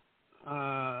doing,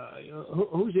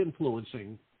 who's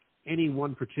influencing any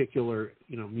one particular,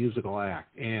 musical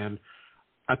act. And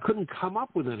I couldn't come up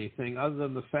with anything other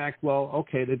than the fact, well,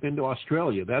 okay, they've been to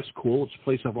Australia. That's cool. It's a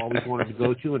place I've always wanted to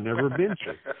go to and never been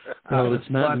to. Well, it's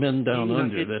not Men Down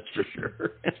Under, that's for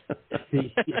sure.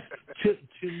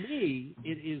 To me,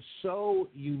 it is so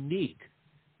unique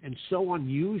and so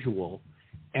unusual,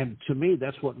 and to me,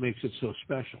 that's what makes it so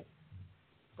special.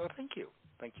 Well, thank you.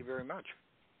 Thank you very much.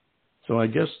 So I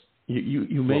guess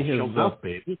you may have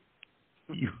baby.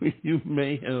 You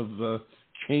may have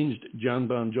changed John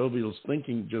Bon Jovial's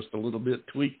thinking just a little bit,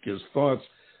 tweaked his thoughts,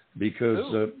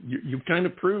 because you've kind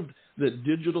of proved that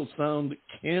digital sound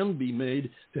can be made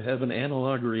to have an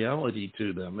analog reality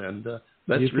to them, and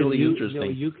that's really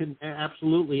interesting. You can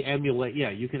absolutely emulate.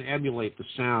 Yeah, you can emulate the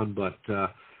sound, but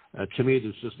to me,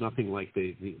 there's just nothing like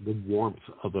the warmth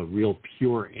of a real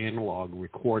pure analog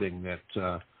recording that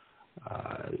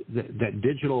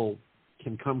digital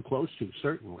can come close to.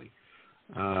 Certainly,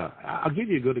 I'll give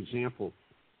you a good example.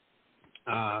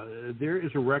 There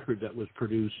is a record that was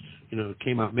produced,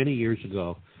 came out many years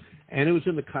ago, and it was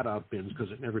in the cutout bins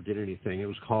because it never did anything. It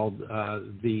was called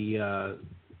the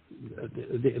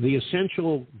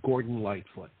Essential Gordon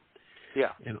Lightfoot.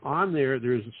 Yeah. And on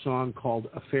there's a song called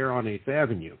Affair on 8th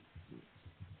Avenue.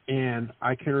 And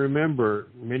I can remember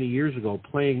many years ago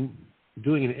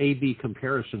doing an A-B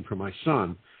comparison for my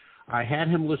son. I had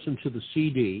him listen to the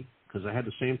CD, because I had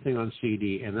the same thing on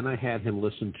CD, and then I had him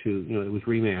listen to, it was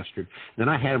remastered. Then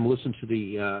I had him listen to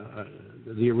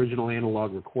the original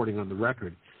analog recording on the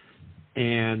record.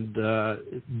 And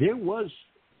there was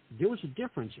a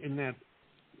difference in that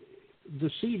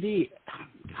the CD,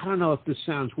 I don't know if this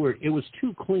sounds weird, it was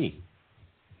too clean.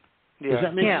 Yeah. Does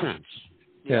that make sense?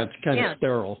 Yeah, it's kind of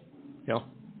sterile. Yeah.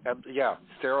 Yeah,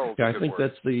 sterile. Yeah, I think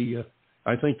that's the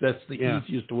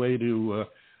easiest way to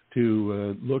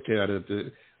look at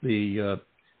it. The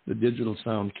digital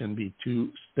sound can be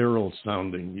too sterile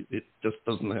sounding. It just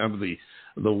doesn't have the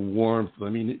warmth. I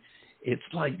mean, it's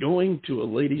like going to a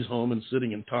lady's home and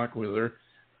sitting and talk with her,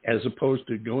 as opposed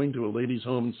to going to a lady's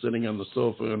home and sitting on the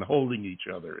sofa and holding each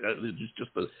other. It's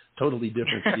just a totally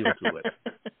different feel to it.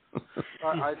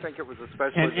 I think it was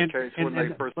especially the case when they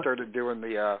first started doing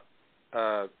the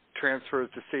transfers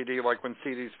to CD, like when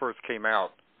CDs first came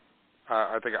out.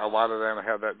 I think a lot of them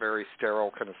have that very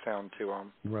sterile kind of sound to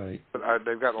them. Right. But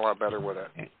they've gotten a lot better with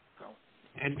it. So.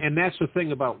 And that's the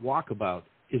thing about Walkabout,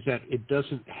 is that it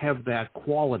doesn't have that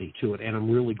quality to it, and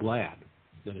I'm really glad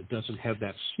that it doesn't have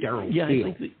that sterile feel.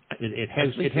 I think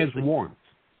it has warmth.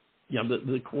 Yeah,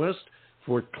 the quest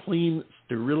for clean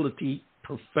sterility,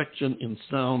 perfection in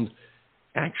sound,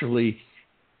 actually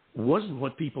wasn't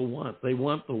what people want. They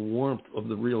want the warmth of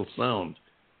the real sound,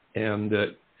 and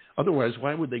otherwise,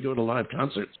 why would they go to live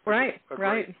concerts? Right.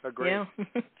 Agreed. Yeah.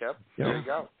 Yep. There you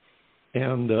go.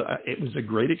 And it was a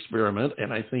great experiment,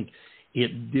 and I think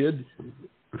it did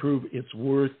prove its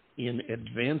worth in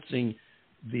advancing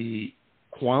the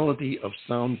quality of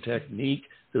sound technique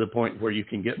to the point where you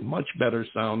can get much better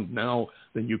sound now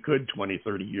than you could 20,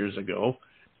 30 years ago.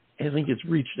 I think it's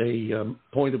reached a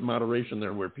point of moderation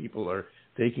there where people are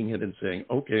taking it and saying,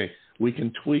 okay, we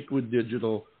can tweak with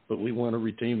digital, but we want to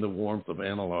retain the warmth of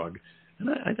analog. And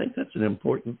I think that's an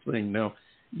important thing. Now,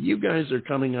 you guys are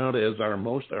coming out, as are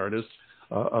most artists,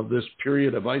 of this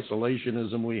period of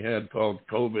isolationism we had called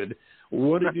COVID.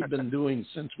 What have you been doing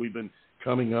since we've been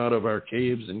coming out of our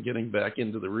caves and getting back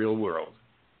into the real world?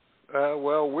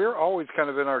 Well, we're always kind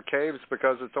of in our caves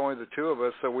because it's only the two of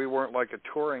us, so we weren't like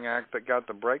a touring act that got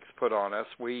the brakes put on us.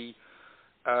 We,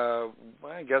 I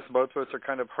guess both of us are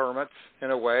kind of hermits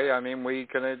in a way. I mean, we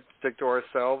kind of stick to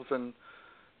ourselves and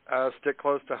stick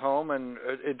close to home, and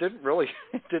it didn't really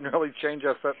change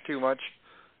us up too much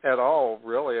at all,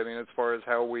 really. I mean, as far as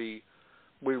how we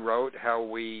wrote, how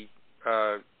we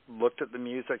looked at the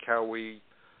music, how we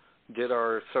did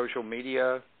our social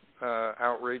media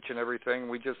outreach and everything,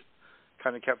 we just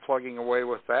kind of kept plugging away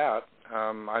with that.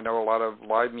 I know a lot of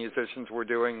live musicians were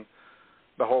doing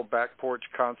the whole back porch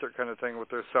concert kind of thing with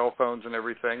their cell phones and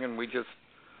everything, and we just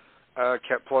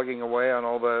kept plugging away on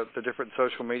all the different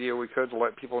social media we could to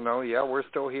let people know, yeah, we're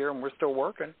still here and we're still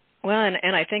working. Well,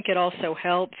 and I think it also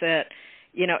helped that,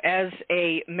 you know, as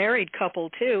a married couple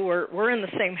too, we're in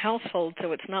the same household,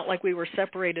 so it's not like we were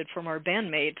separated from our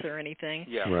bandmates or anything.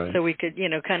 Yeah. Right. So we could, you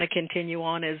know, kind of continue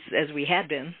on as we had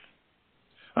been.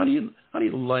 How do you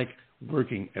like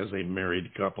working as a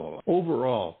married couple?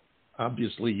 Overall,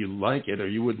 obviously you like it, or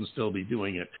you wouldn't still be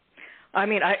doing it. I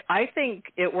mean, I think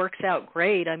it works out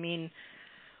great. I mean,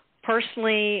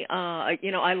 personally,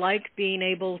 you know, I like being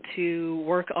able to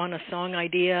work on a song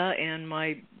idea, and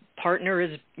my partner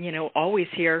is, you know, always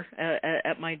here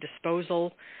at my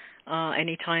disposal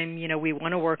anytime, you know, we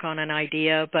want to work on an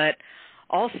idea. But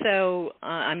also,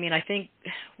 I mean, I think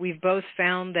we've both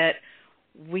found that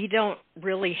we don't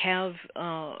really have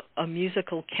a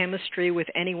musical chemistry with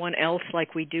anyone else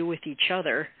like we do with each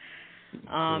other.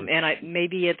 And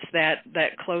maybe it's that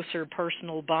closer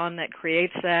personal bond that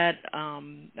creates that.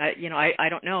 You know, I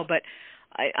don't know, but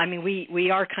I mean, we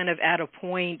are kind of at a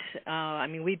point. I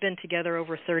mean, we've been together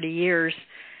over 30 years,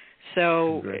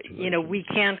 so you know, we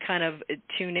can kind of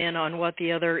tune in on what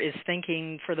the other is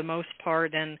thinking for the most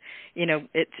part, and you know,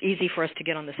 it's easy for us to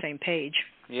get on the same page.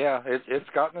 Yeah, it's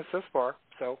gotten us this far.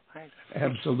 So, hey.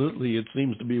 Absolutely, it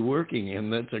seems to be working,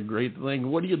 and that's a great thing.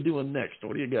 What are you doing next?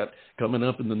 What do you got coming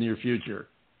up in the near future?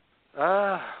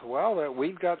 Well,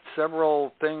 we've got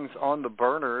several things on the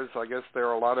burners. I guess there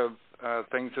are a lot of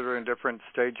things that are in different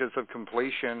stages of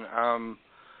completion.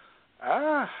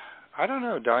 I don't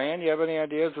know, Diane. You have any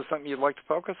ideas of something you'd like to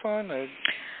focus on?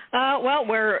 Well,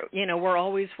 we're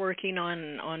always working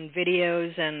on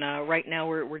videos, and right now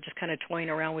we're just kind of toying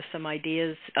around with some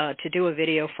ideas to do a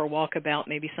video for Walkabout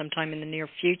maybe sometime in the near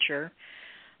future.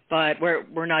 But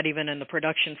we're not even in the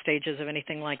production stages of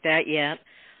anything like that yet.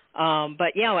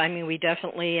 But yeah, I mean, we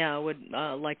definitely would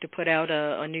like to put out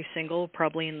a new single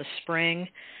probably in the spring.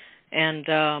 And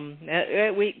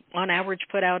we, on average,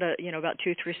 put out about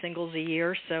 2-3 singles a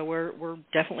year, so we're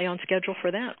definitely on schedule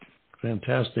for that.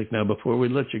 Fantastic. Now, before we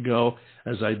let you go,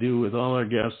 as I do with all our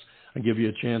guests, I give you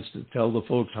a chance to tell the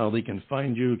folks how they can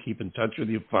find you, keep in touch with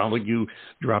you, follow you,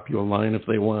 drop you a line if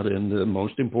they want, and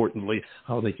most importantly,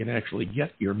 how they can actually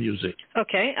get your music.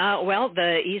 Okay. Well,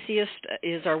 the easiest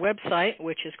is our website,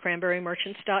 which is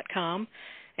cranberrymerchants.com,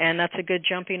 and that's a good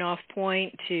jumping-off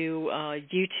point to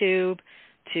YouTube,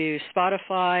 to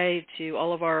Spotify, to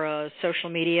all of our social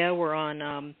media. We're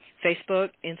on Facebook,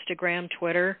 Instagram,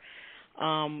 Twitter.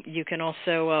 You can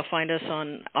also find us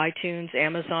on iTunes,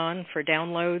 Amazon for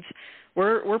downloads.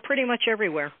 We're pretty much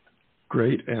everywhere.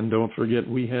 Great, and don't forget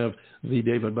we have the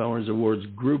David Bowers Awards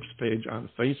groups page on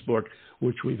Facebook,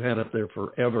 which we've had up there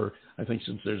forever, I think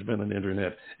since there's been an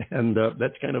internet, and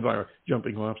that's kind of our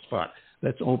jumping off spot.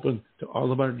 That's open to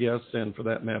all of our guests, and for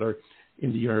that matter,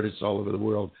 indie artists all over the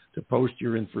world to post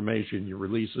your information, your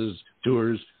releases,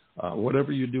 tours,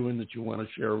 whatever you're doing that you want to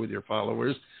share with your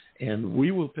followers. And we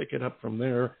will pick it up from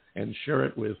there and share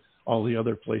it with all the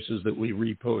other places that we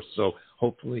repost. So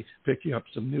hopefully pick you up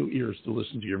some new ears to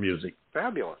listen to your music.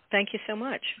 Fabulous. Thank you so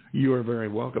much. You are very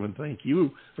welcome, and thank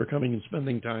you for coming and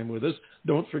spending time with us.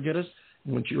 Don't forget us.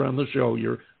 Once you're on the show,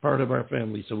 you're part of our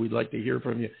family, so we'd like to hear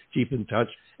from you. Keep in touch,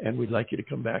 and we'd like you to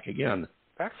come back again.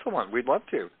 Excellent. We'd love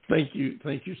to. Thank you.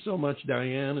 Thank you so much,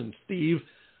 Diane and Steve.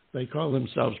 They call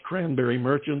themselves Cranberry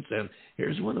Merchants, and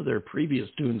here's one of their previous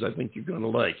tunes I think you're going to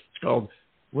like. It's called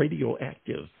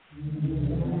Radioactive.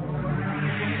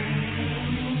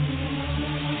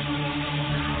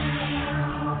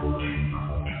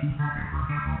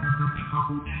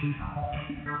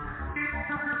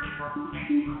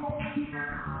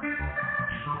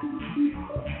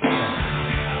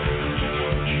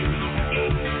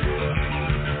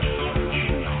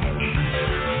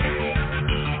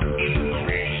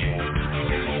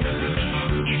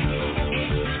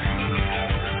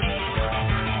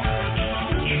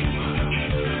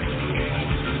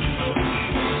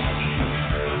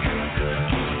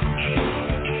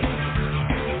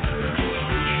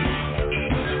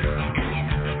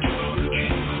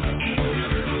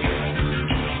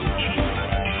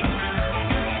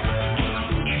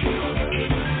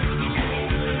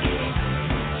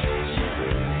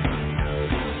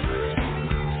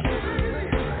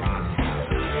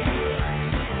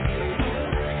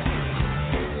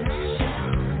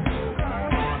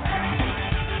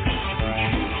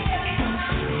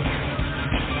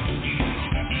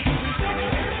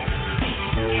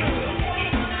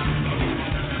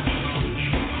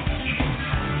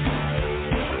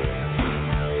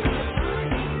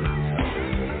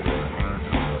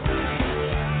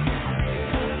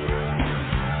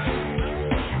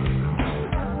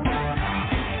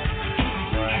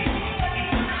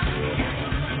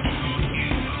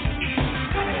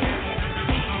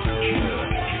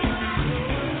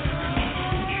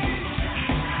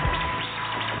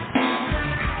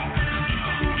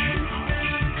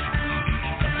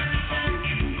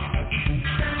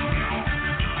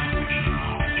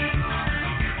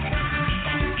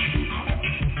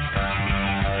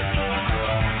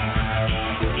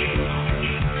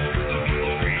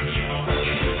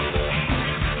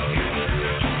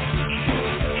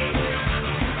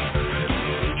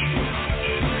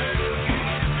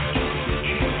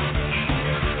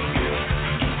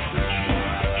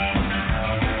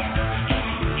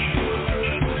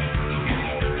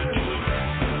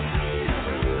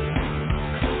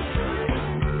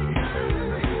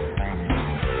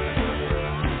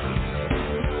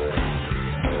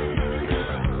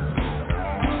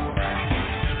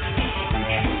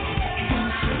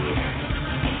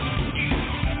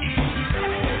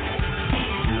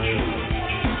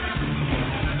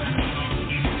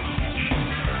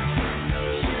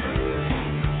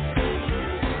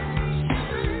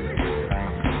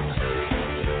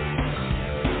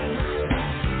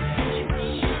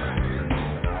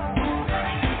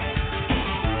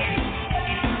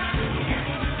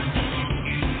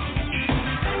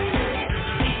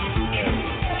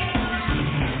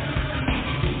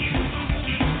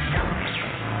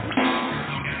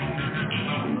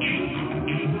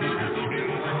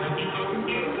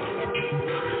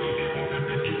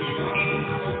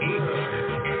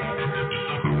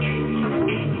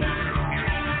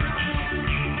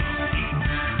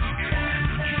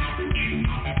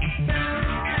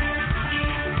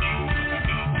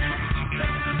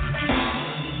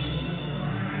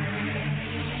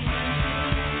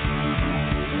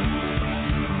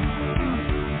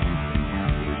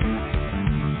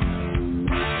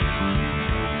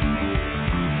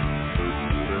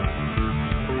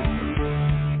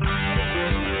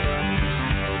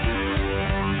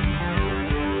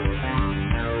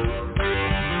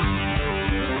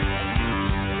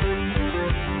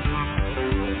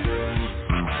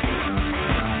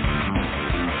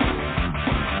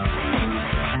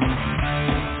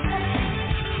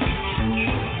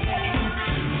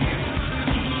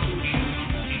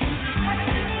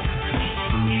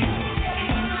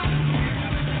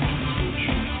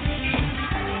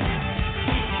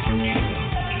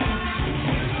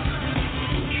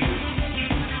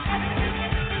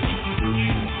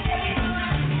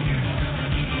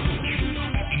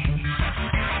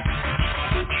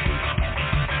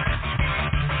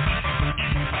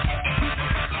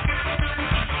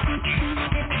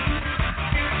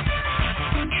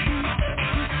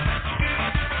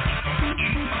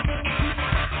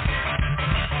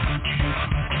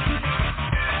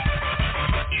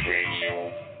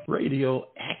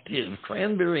 radioactive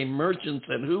Cranberry Merchants,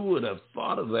 and who would have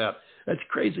thought of that? That's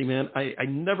crazy, man. I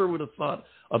never would have thought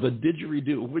of a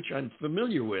didgeridoo, which I'm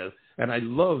familiar with, and I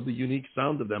love the unique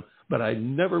sound of them, but I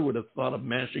never would have thought of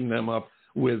mashing them up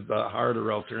with hard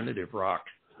or alternative rock.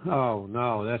 Oh,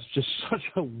 no, that's just such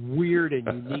a weird and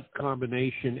unique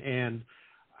combination,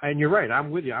 and you're right, I'm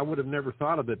with you. I would have never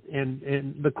thought of it, and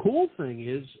the cool thing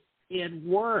is, it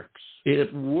works.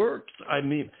 It works. I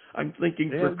mean, I'm thinking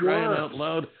for crying out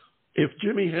loud, if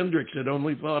Jimi Hendrix had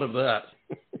only thought of that.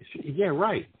 Yeah,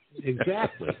 right.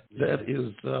 Exactly.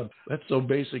 That's so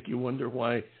basic. You wonder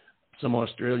why some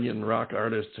Australian rock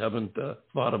artists haven't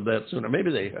thought of that sooner.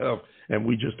 Maybe they have, and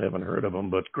we just haven't heard of them.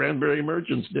 But Cranberry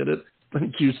Merchants did it.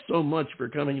 Thank you so much for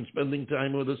coming and spending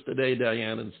time with us today,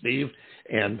 Diane and Steve.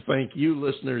 And thank you,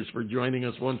 listeners, for joining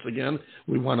us once again.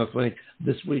 We want to thank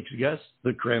this week's guests,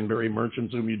 the Cranberry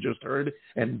Merchants, whom you just heard,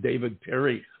 and David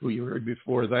Perry, who you heard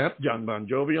before that, John Bon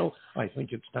Jovial. I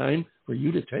think it's time for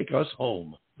you to take us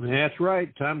home. That's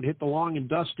right. Time to hit the long and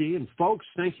dusty. And, folks,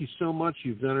 thank you so much.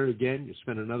 You've done it again. You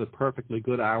spent another perfectly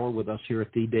good hour with us here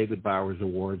at the David Bowers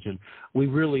Awards. And we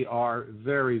really are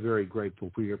very, very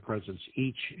grateful for your presence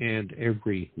each and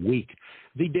every week.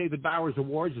 The David Bowers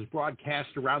Awards is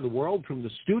broadcast around the world from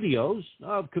the studios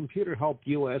of Computer Help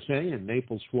USA in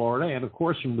Naples, Florida, and, of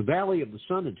course, from the Valley of the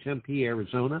Sun in Tempe,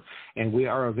 Arizona. And we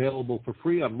are available for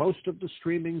free on most of the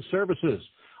streaming services.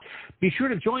 Be sure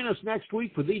to join us next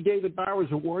week for the David Bowers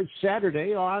Awards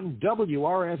Saturday on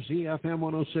WRFZ-FM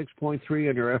 106.3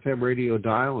 on your FM radio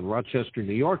dial in Rochester,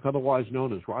 New York, otherwise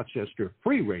known as Rochester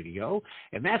Free Radio,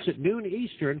 and that's at noon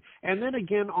Eastern, and then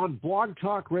again on Blog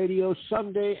Talk Radio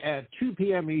Sunday at 2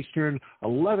 p.m. Eastern,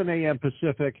 11 a.m.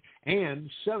 Pacific, and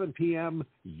 7 p.m.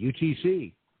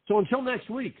 UTC. So until next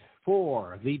week,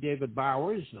 for the David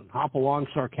Bowers and Hopalong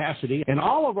Sarcassity and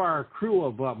all of our crew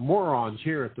of morons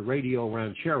here at the Radio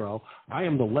Ranchero, I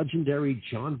am the legendary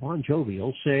John Bon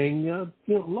Jovial saying,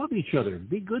 love each other,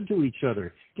 be good to each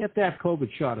other, get that COVID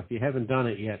shot if you haven't done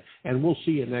it yet, and we'll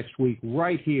see you next week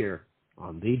right here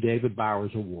on the David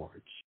Bowers Awards.